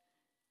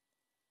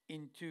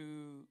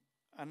into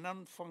a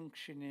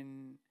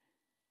non-functioning,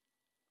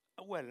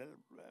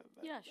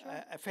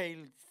 a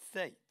failed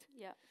state.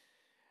 Yeah.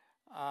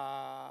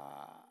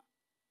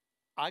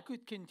 I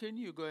could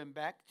continue going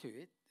back to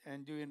it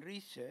and doing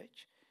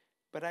research,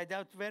 but I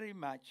doubt very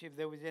much if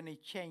there was any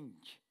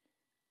change.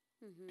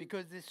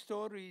 Because the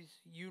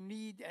stories, you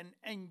need an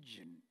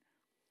engine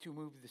to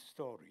move the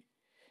story.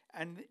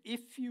 And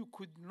if you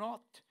could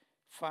not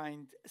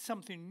find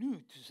something new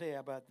to say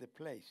about the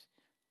place,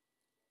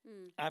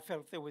 I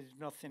felt there was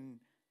nothing.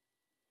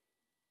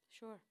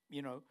 Sure.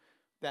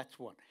 That's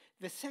one.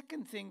 The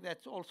second thing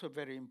that's also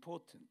very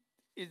important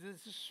is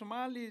that the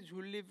Somalis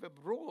who live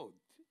abroad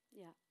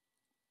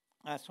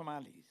are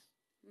Somalis.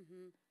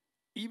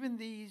 Even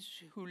these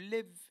who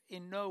live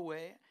in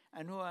Norway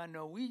and who are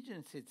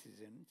Norwegian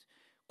citizens,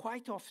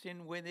 quite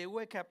often when they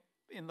wake up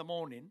in the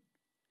morning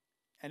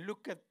and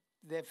look at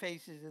their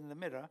faces in the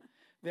mirror,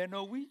 they're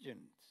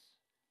Norwegians.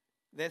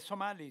 They're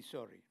Somalis,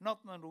 sorry,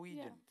 not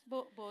Norwegians.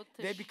 Yeah, both.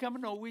 They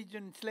become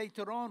Norwegians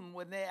later on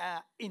when they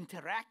are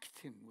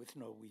interacting with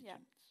Norwegians. Yeah.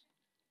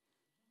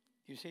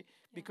 You see?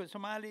 Because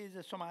Somali is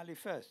a Somali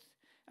first.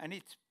 And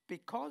it's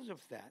because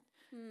of that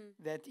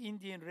that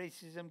Indian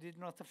racism did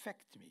not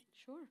affect me.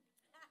 Sure.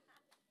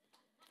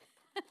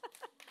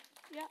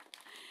 Yeah,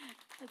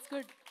 that's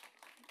good.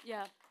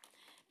 Yeah.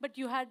 But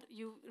you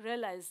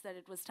realized that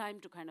it was time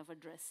to kind of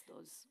address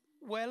those.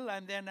 Well,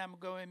 and then I'm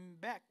going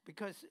back,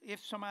 because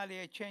if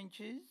Somalia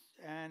changes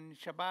and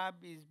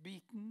Shabab is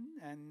beaten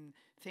and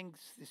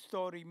the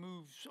story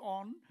moves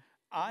on,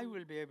 I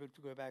will be able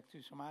to go back to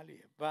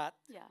Somalia.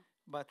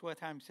 But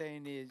what I'm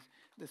saying is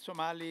the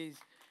Somalis,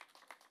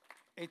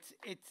 it's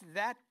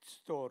that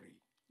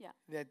story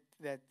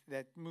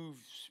that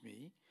moves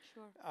me.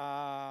 Sure.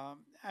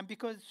 And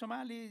because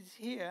Somalis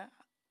here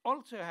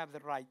also have the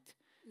right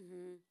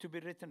to be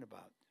written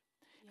about.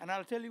 Yeah. And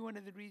I'll tell you one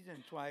of the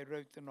reasons why I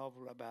wrote the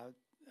novel about,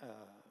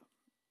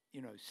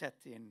 set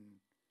in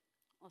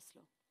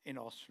Oslo. In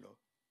Oslo.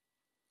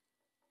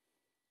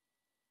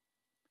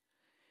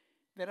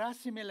 There are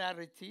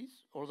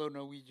similarities, although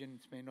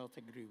Norwegians may not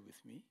agree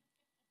with me.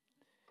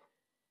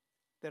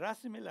 There are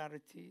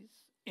similarities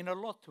in a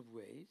lot of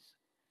ways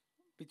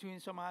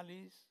between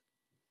Somalis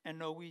and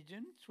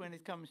Norwegians when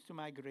it comes to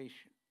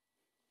migration.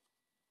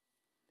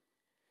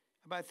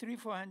 About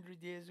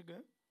 300-400 years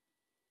ago,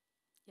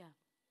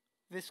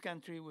 this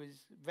country was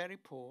very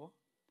poor,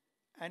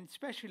 and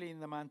especially in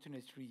the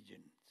mountainous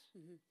regions.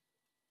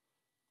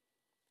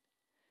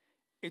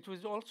 It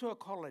was also a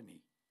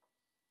colony,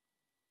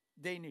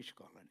 Danish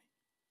colony.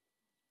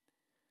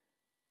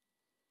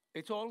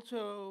 It's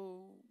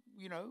also,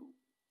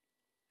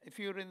 if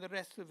you're in the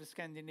rest of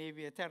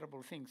Scandinavia,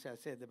 terrible things are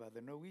said about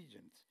the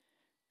Norwegians.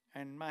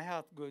 And my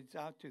heart goes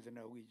out to the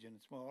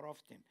Norwegians more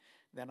often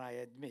than I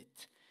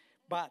admit.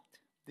 But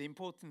the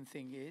important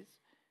thing is,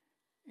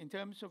 in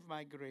terms of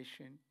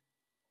migration,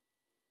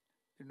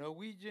 the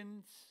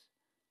Norwegians,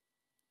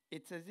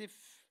 it's as if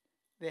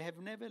they have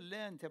never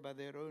learned about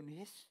their own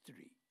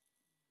history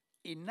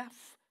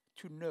enough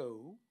to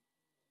know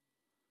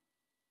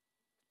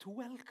to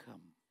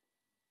welcome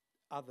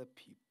other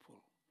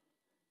people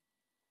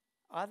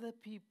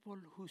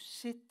who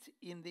sit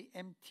in the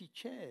empty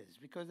chairs,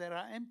 because there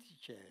are empty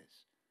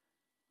chairs.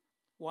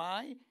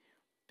 Why?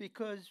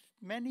 Because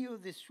many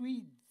of the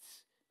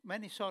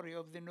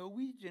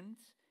Norwegians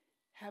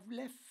have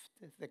left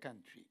the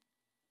country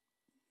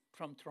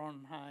from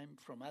Trondheim,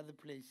 from other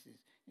places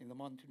in the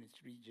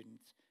mountainous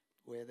regions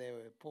where they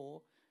were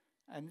poor.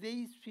 And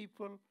these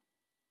people,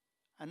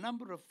 a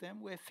number of them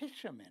were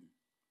fishermen.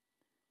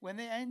 When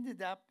they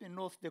ended up in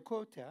North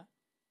Dakota,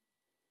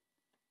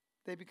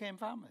 they became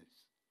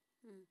farmers.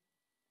 Mm.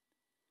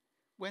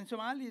 When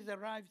Somalis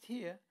arrived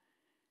here,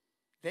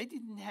 they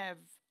didn't have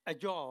a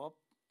job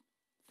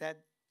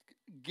that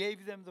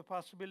gave them the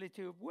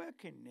possibility of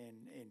working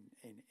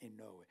in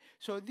Norway.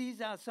 So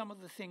these are some of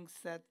the things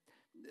that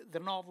the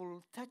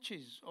novel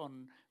touches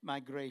on: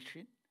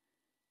 migration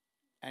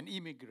and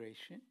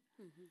immigration.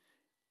 Mm-hmm.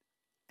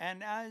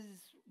 And as,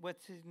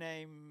 what's his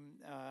name,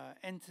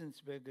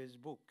 Enzensberger's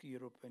book,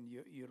 Europe and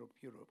Europe,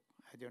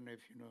 I don't know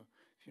if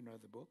you know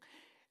the book.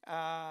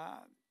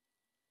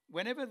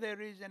 Whenever there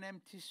is an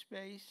empty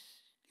space,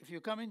 if you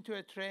come into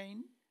a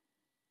train,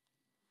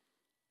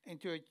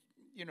 into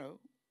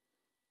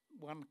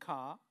one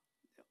car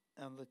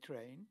on the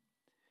train,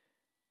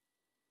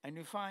 and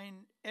you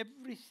find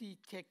every seat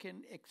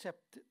taken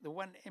except the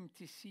one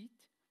empty seat,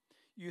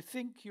 you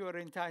think you are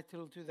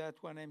entitled to that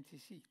one empty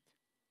seat.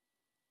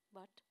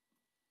 But,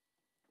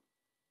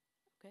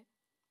 okay.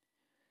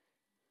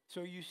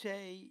 So you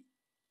say,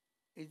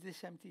 is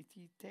this empty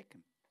seat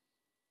taken?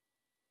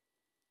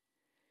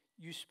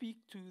 You speak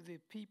to the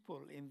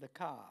people in the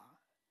car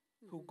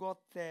who got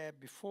there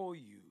before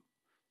you.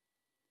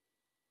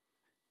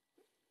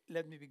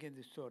 Let me begin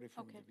the story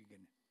from the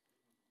beginning.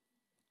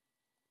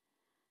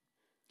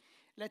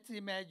 Let's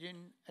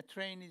imagine a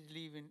train is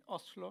leaving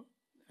Oslo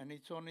and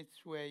it's on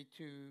its way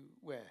to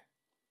where?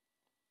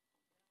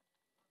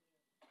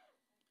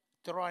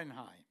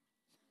 Trondheim.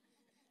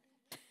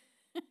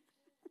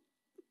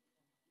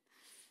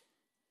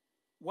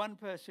 One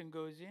person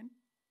goes in,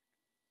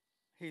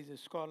 he's a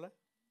scholar,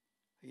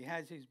 he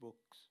has his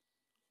books,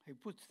 he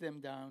puts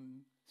them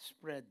down,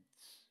 spreads,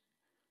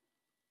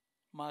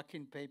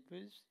 marking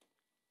papers,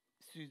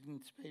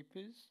 students'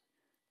 papers.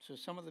 So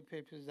some of the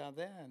papers are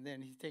there, and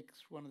then he takes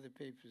one of the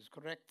papers,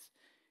 corrects,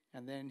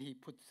 and then he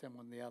puts them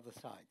on the other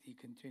side. He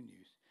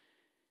continues.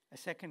 A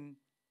second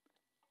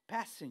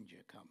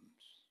passenger comes.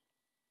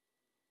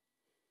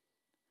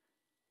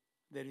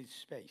 There is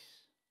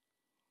space.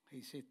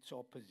 He sits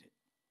opposite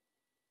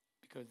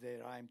because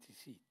there are empty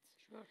seats.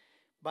 Sure.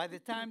 By the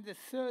time the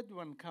third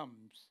one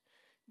comes,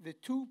 the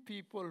two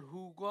people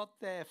who got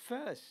there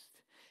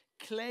first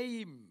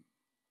claim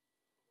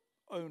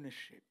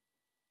ownership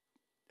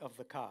of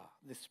the car,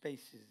 the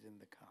spaces in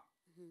the car.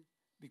 Mm-hmm.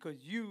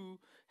 Because you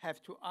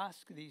have to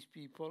ask these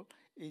people,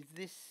 is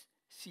this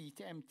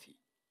seat empty?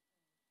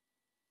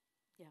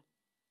 Yeah.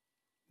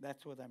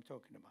 That's what I'm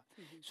talking about.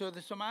 Mm-hmm. So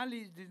the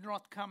Somalis did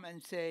not come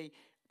and say,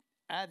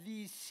 are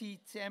these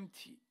seats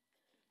empty?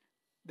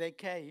 They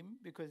came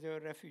because they were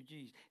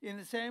refugees. In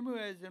the same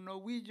way as the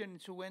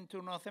Norwegians who went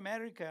to North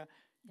America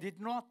did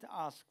not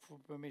ask for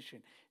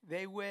permission.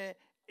 They were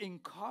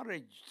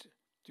encouraged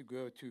to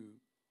go to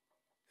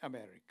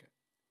America.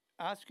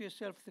 Ask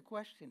yourself the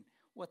question,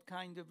 what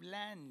kind of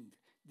land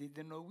did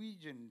the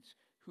Norwegians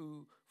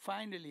who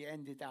finally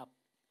ended up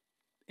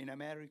in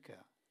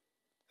America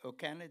or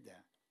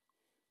Canada,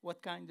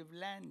 what kind of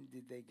land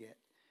did they get?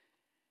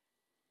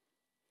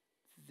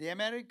 The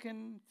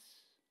Americans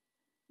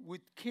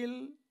would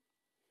kill,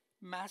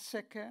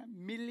 massacre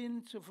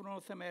millions of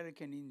North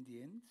American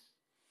Indians.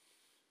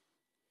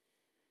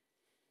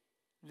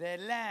 Their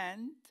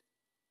land,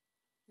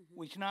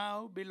 which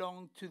now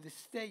belonged to the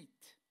state,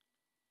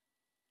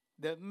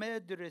 the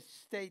murderous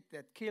state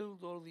that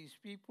killed all these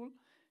people,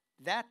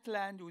 that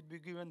land would be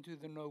given to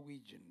the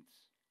Norwegians.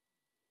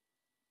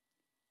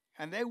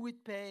 And they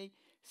would pay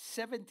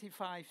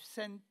 75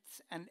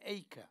 cents an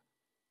acre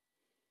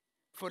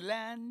for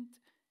land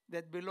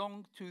that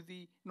belonged to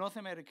the North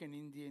American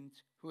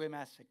Indians who were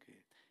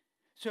massacred.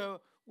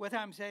 So what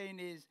I'm saying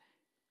is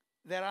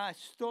there are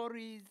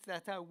stories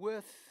that are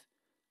worth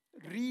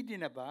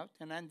reading about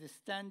and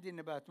understanding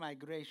about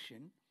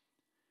migration.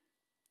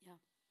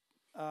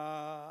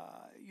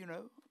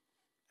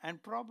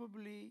 And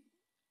probably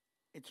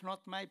it's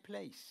not my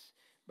place,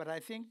 but I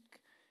think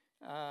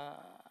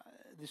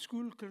the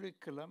school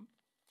curriculum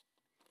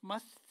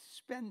must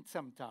spend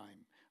some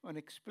time on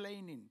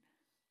explaining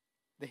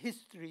the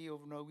history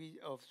of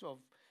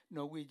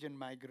Norwegian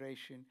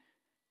migration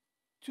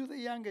to the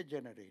younger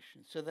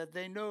generation so that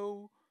they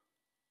know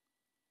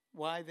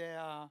why they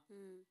are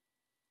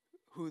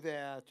who they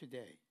are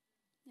today.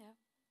 Yeah.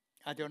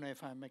 I don't know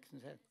if I'm making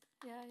sense.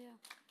 Yeah.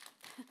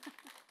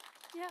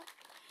 Yeah.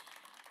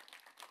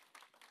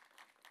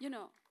 you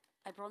know,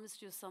 I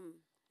promised you some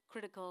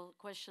critical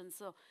questions.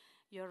 So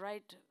you're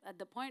right at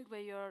the point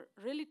where you're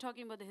really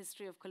talking about the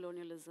history of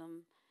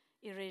colonialism,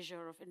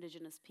 erasure of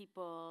indigenous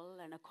people,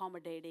 and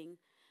accommodating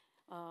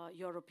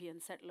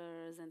European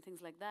settlers and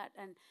things like that.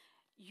 And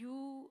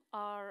you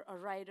are a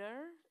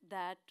writer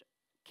that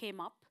came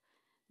up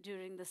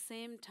during the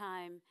same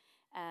time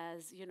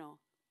as, you know,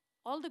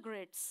 all the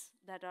greats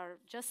that are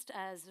just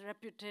as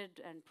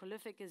reputed and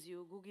prolific as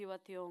you, Ngugi wa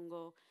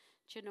Thiong'o,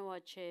 Chinua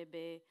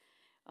Achebe,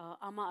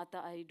 Ama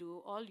Ata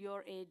Aidu, all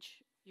your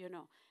age, you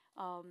know.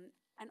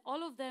 And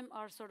all of them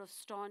are sort of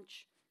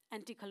staunch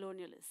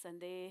anti-colonialists, and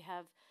they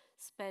have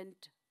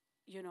spent,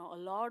 you know, a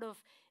lot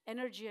of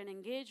energy and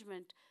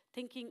engagement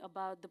thinking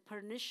about the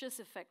pernicious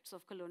effects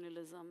of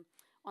colonialism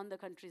on the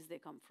countries they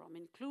come from,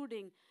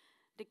 including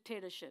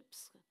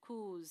dictatorships,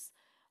 coups,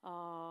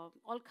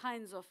 all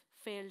kinds of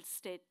failed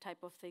state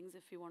type of things,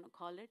 if you want to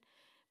call it.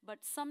 But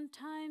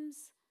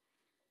sometimes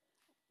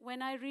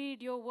when I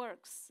read your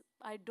works,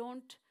 I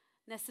don't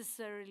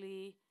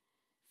necessarily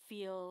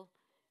feel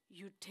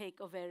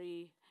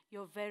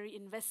you're very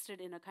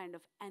invested in a kind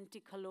of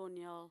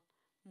anti-colonial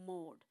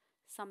mode.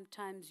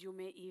 Sometimes you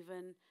may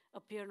even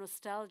appear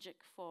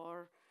nostalgic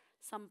for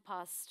some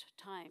past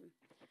time,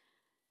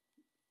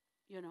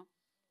 you know.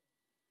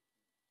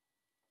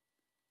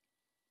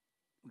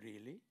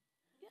 Really?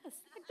 Yes,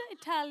 like the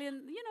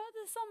Italian, you know,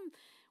 there's some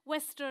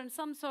Western,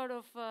 some sort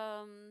of,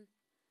 I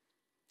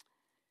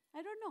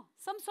don't know,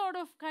 some sort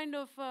of kind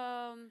of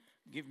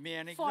Give me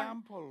an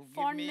example.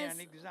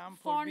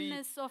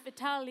 fondness of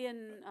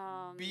Italian.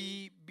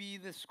 Be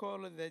the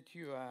scholar that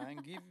you are,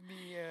 and give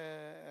me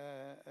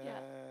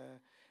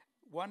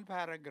one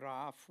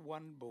paragraph,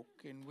 one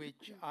book in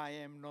which I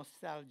am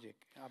nostalgic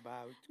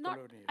about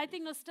colonialism. I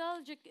think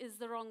nostalgic is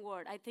the wrong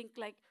word. I think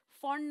like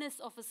fondness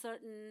of a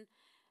certain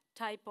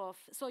type of,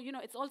 so, you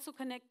know, it's also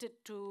connected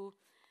to,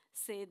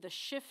 say, the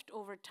shift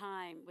over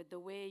time with the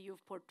way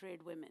you've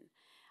portrayed women.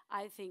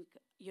 I think,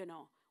 you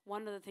know,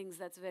 one of the things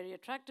that's very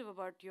attractive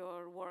about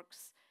your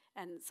works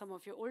and some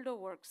of your older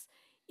works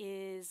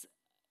is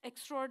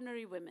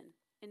extraordinary women,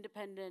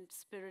 independent,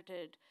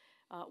 spirited,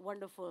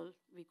 wonderful,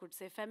 we could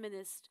say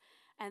feminist.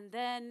 And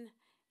then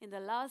in the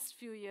last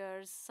few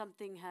years,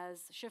 something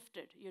has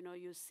shifted. You know,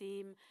 you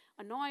seem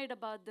annoyed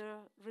about the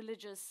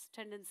religious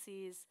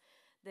tendencies.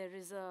 There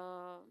is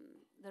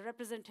the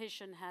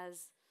representation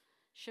has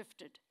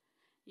shifted,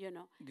 you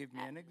know. Give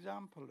me an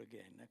example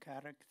again, a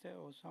character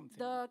or something.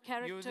 The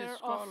character You're the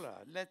scholar,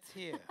 let's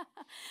hear.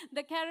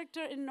 The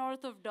character in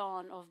North of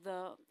Dawn of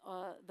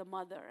the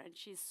mother, and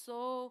she's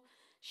so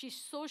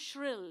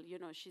shrill, you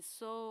know, she's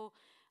so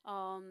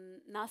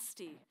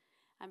nasty.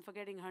 I'm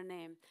forgetting her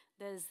name.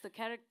 There's the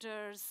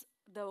characters,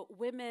 the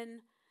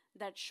women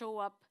that show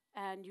up,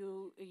 and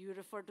you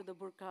refer to the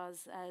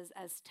burqas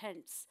as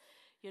tents,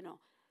 you know.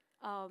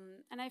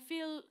 And I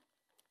feel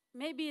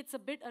maybe it's a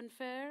bit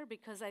unfair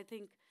because I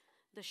think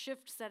the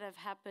shifts that have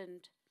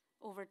happened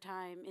over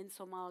time in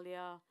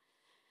Somalia,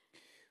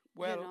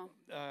 well, you know,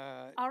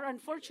 are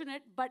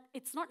unfortunate, but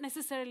it's not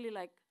necessarily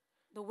like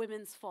the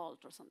women's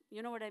fault or something.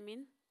 You know what I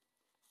mean?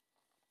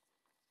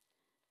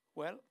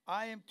 Well,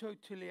 I am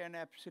totally and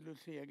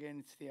absolutely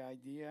against the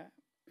idea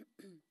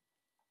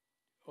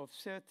of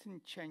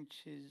certain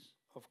changes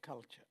of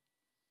culture.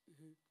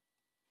 Mm-hmm.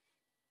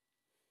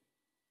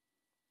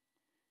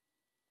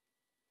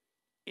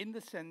 In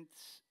the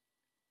sense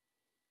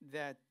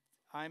that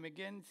I'm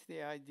against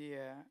the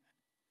idea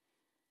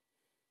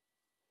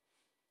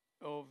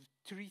of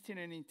treating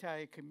an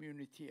entire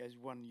community as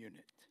one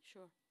unit.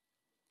 Sure.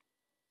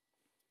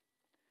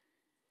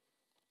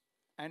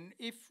 And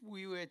if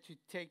we were to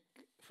take,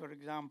 for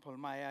example,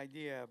 my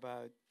idea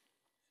about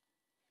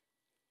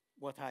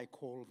what I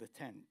call the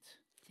tent,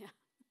 Yeah.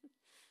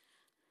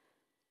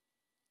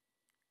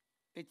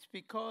 it's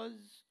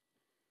because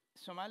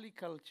Somali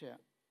culture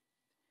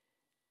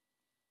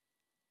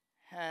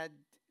had,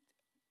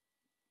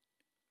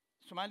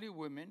 Somali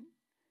women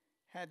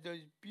had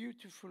those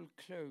beautiful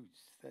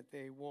clothes that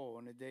they wore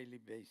on a daily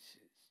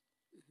basis.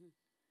 Mm-hmm.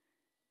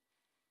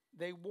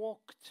 They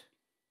walked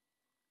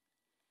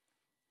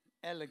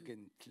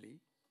elegantly,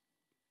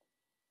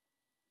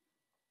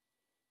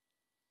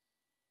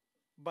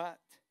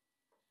 but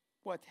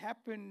what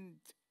happened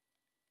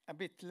a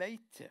bit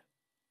later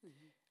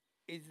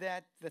is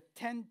that the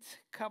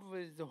tent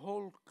covers the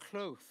whole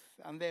cloth,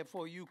 and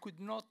therefore you could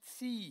not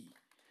see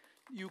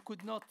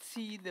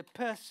the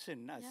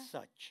person as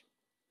such.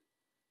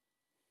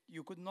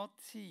 You could not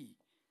see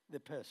the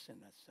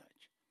person as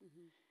such.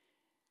 Mm-hmm.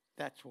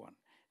 That's one.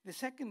 The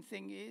second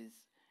thing is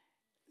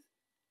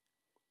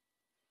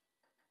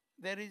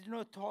there is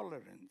no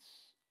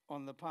tolerance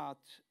on the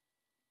part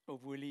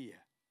of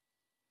Wilia,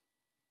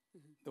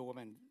 the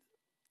woman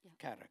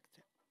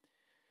character.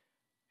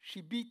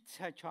 She beats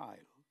her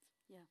child,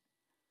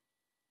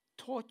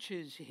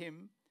 tortures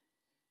him.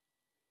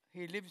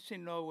 He lives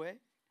in Norway,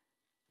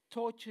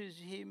 tortures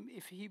him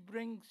if he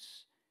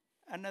brings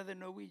another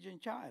Norwegian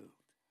child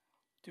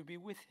to be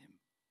with him.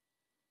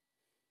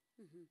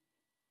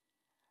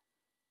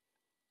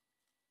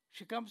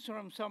 she comes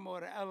from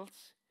somewhere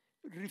else,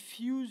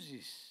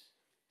 refuses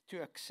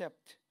to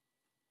accept,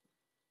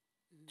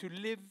 to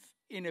live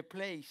in a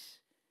place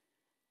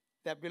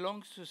that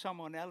belongs to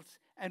someone else,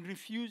 and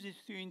refuses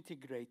to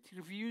integrate,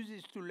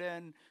 refuses to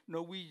learn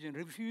Norwegian,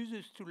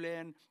 refuses to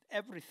learn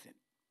everything.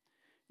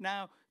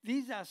 Now,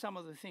 these are some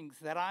of the things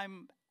that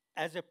I'm,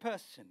 as a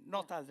person,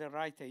 not as a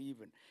writer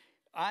even,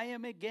 I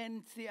am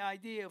against the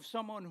idea of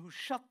someone who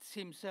shuts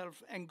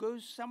himself and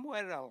goes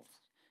somewhere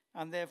else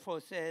and therefore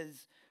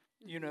says,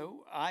 you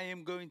know, I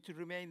am going to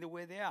remain the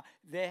way they are.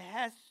 There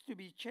has to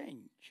be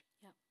change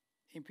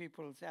in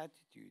people's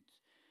attitudes.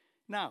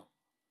 Now,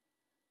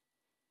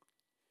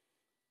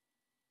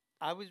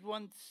 I was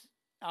once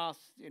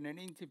asked in an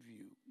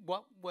interview,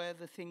 what were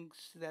the things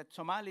that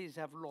Somalis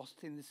have lost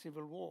in the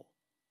civil war?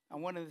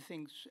 And one of the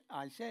things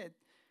I said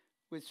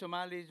was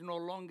Somalis no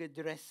longer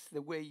dress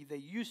the way they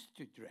used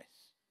to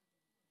dress.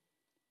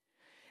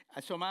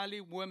 A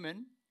Somali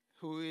woman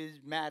who is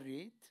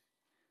married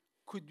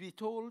could be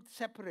told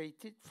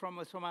separated from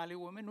a Somali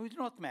woman who is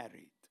not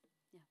married.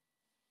 Yeah.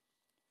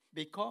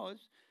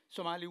 Because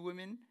Somali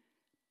women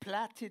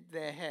plaited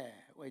their hair,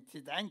 which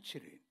is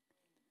anchirin.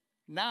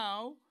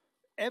 Now,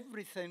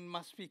 everything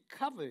must be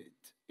covered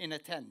in a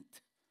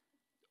tent.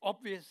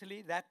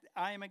 Obviously, that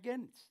I am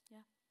against. Yeah,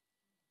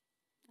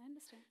 I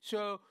understand.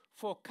 So,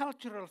 for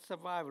cultural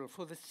survival,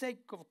 for the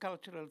sake of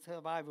cultural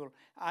survival,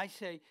 I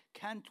say,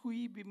 can't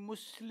we be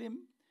Muslim,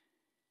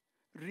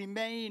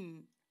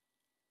 remain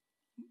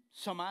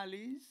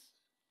Somalis?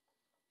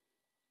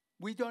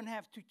 We don't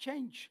have to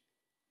change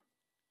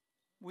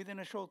within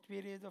a short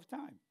period of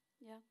time.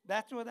 Yeah.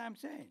 That's what I'm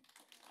saying.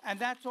 And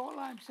that's all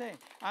I'm saying.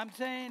 I'm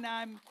saying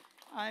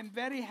I'm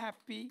very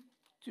happy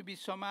to be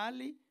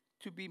Somali,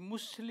 to be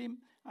Muslim.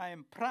 I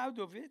am proud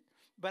of it,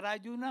 but I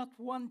do not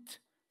want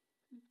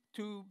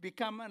to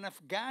become an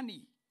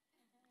Afghani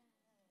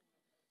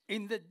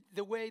in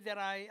the way that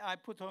I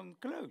put on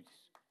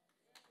clothes.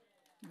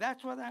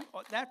 That's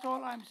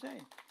all I'm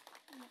saying.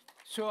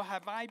 So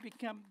have I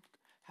become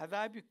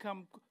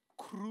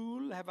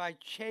cruel? Have I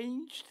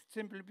changed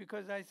simply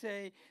because I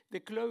say the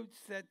clothes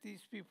that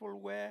these people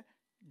wear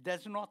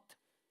does not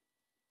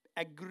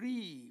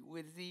agree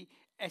with the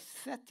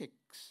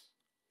aesthetics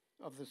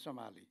of the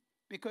Somali?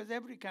 Because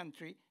every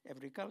country,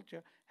 every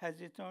culture has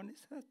its own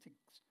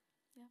aesthetics.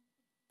 Yeah.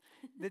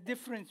 The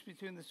difference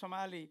between the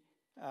Somali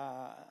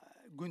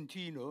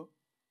guntino,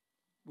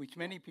 which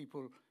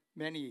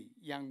many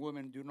young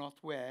women do not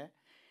wear,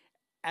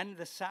 and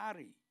the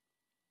sari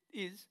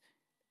is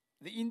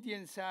the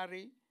Indian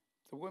sari,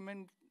 the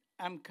woman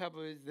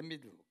uncovers the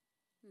middle,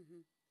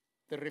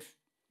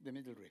 the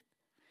middle rib,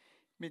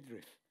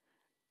 midriff.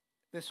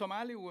 The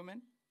Somali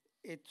woman,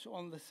 it's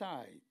on the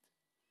side.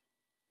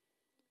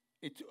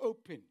 It's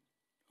open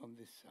on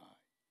this side.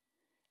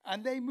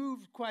 And they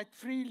moved quite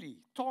freely,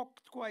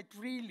 talked quite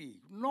freely,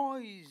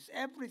 noise,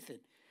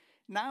 everything.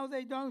 Now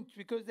they don't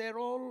because they're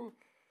all...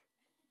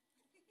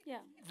 Yeah.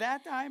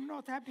 That I'm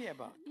not happy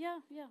about. Yeah,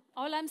 yeah.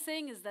 All I'm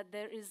saying is that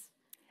there is...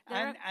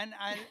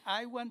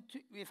 I want to,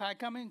 if I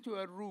come into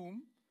a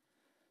room,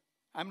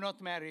 I'm not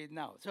married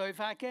now. So if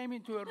I came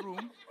into a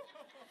room...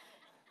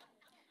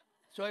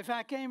 So if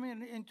I came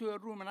into a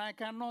room and I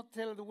cannot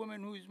tell the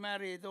woman who is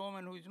married, the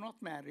woman who is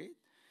not married,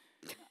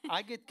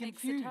 I get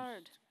confused. Makes it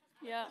hard.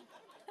 Yeah.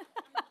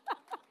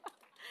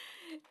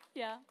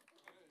 Yeah.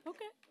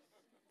 Okay.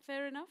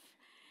 Fair enough.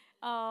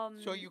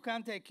 So you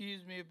can't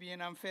accuse me of being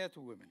unfair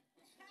to women.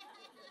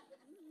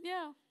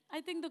 Yeah.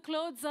 I think the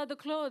clothes are the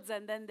clothes,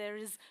 and then there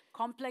is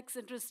complex,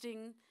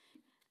 interesting,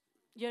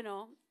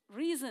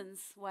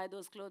 reasons why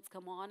those clothes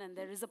come on, and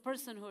there is a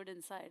personhood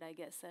inside, I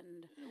guess.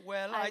 And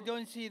well, I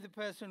don't see the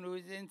person who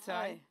is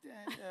inside.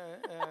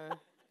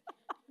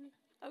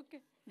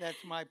 Okay.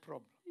 That's my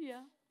problem.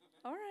 Yeah.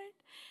 All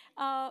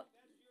right.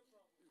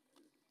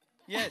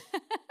 Yes.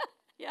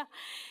 Yeah.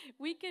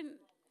 We can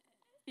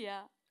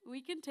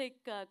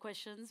take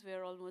questions.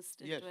 We're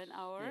almost into an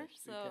hour.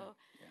 Yes, so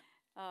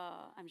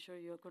I'm sure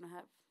you're going to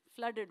have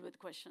flooded with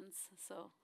questions. So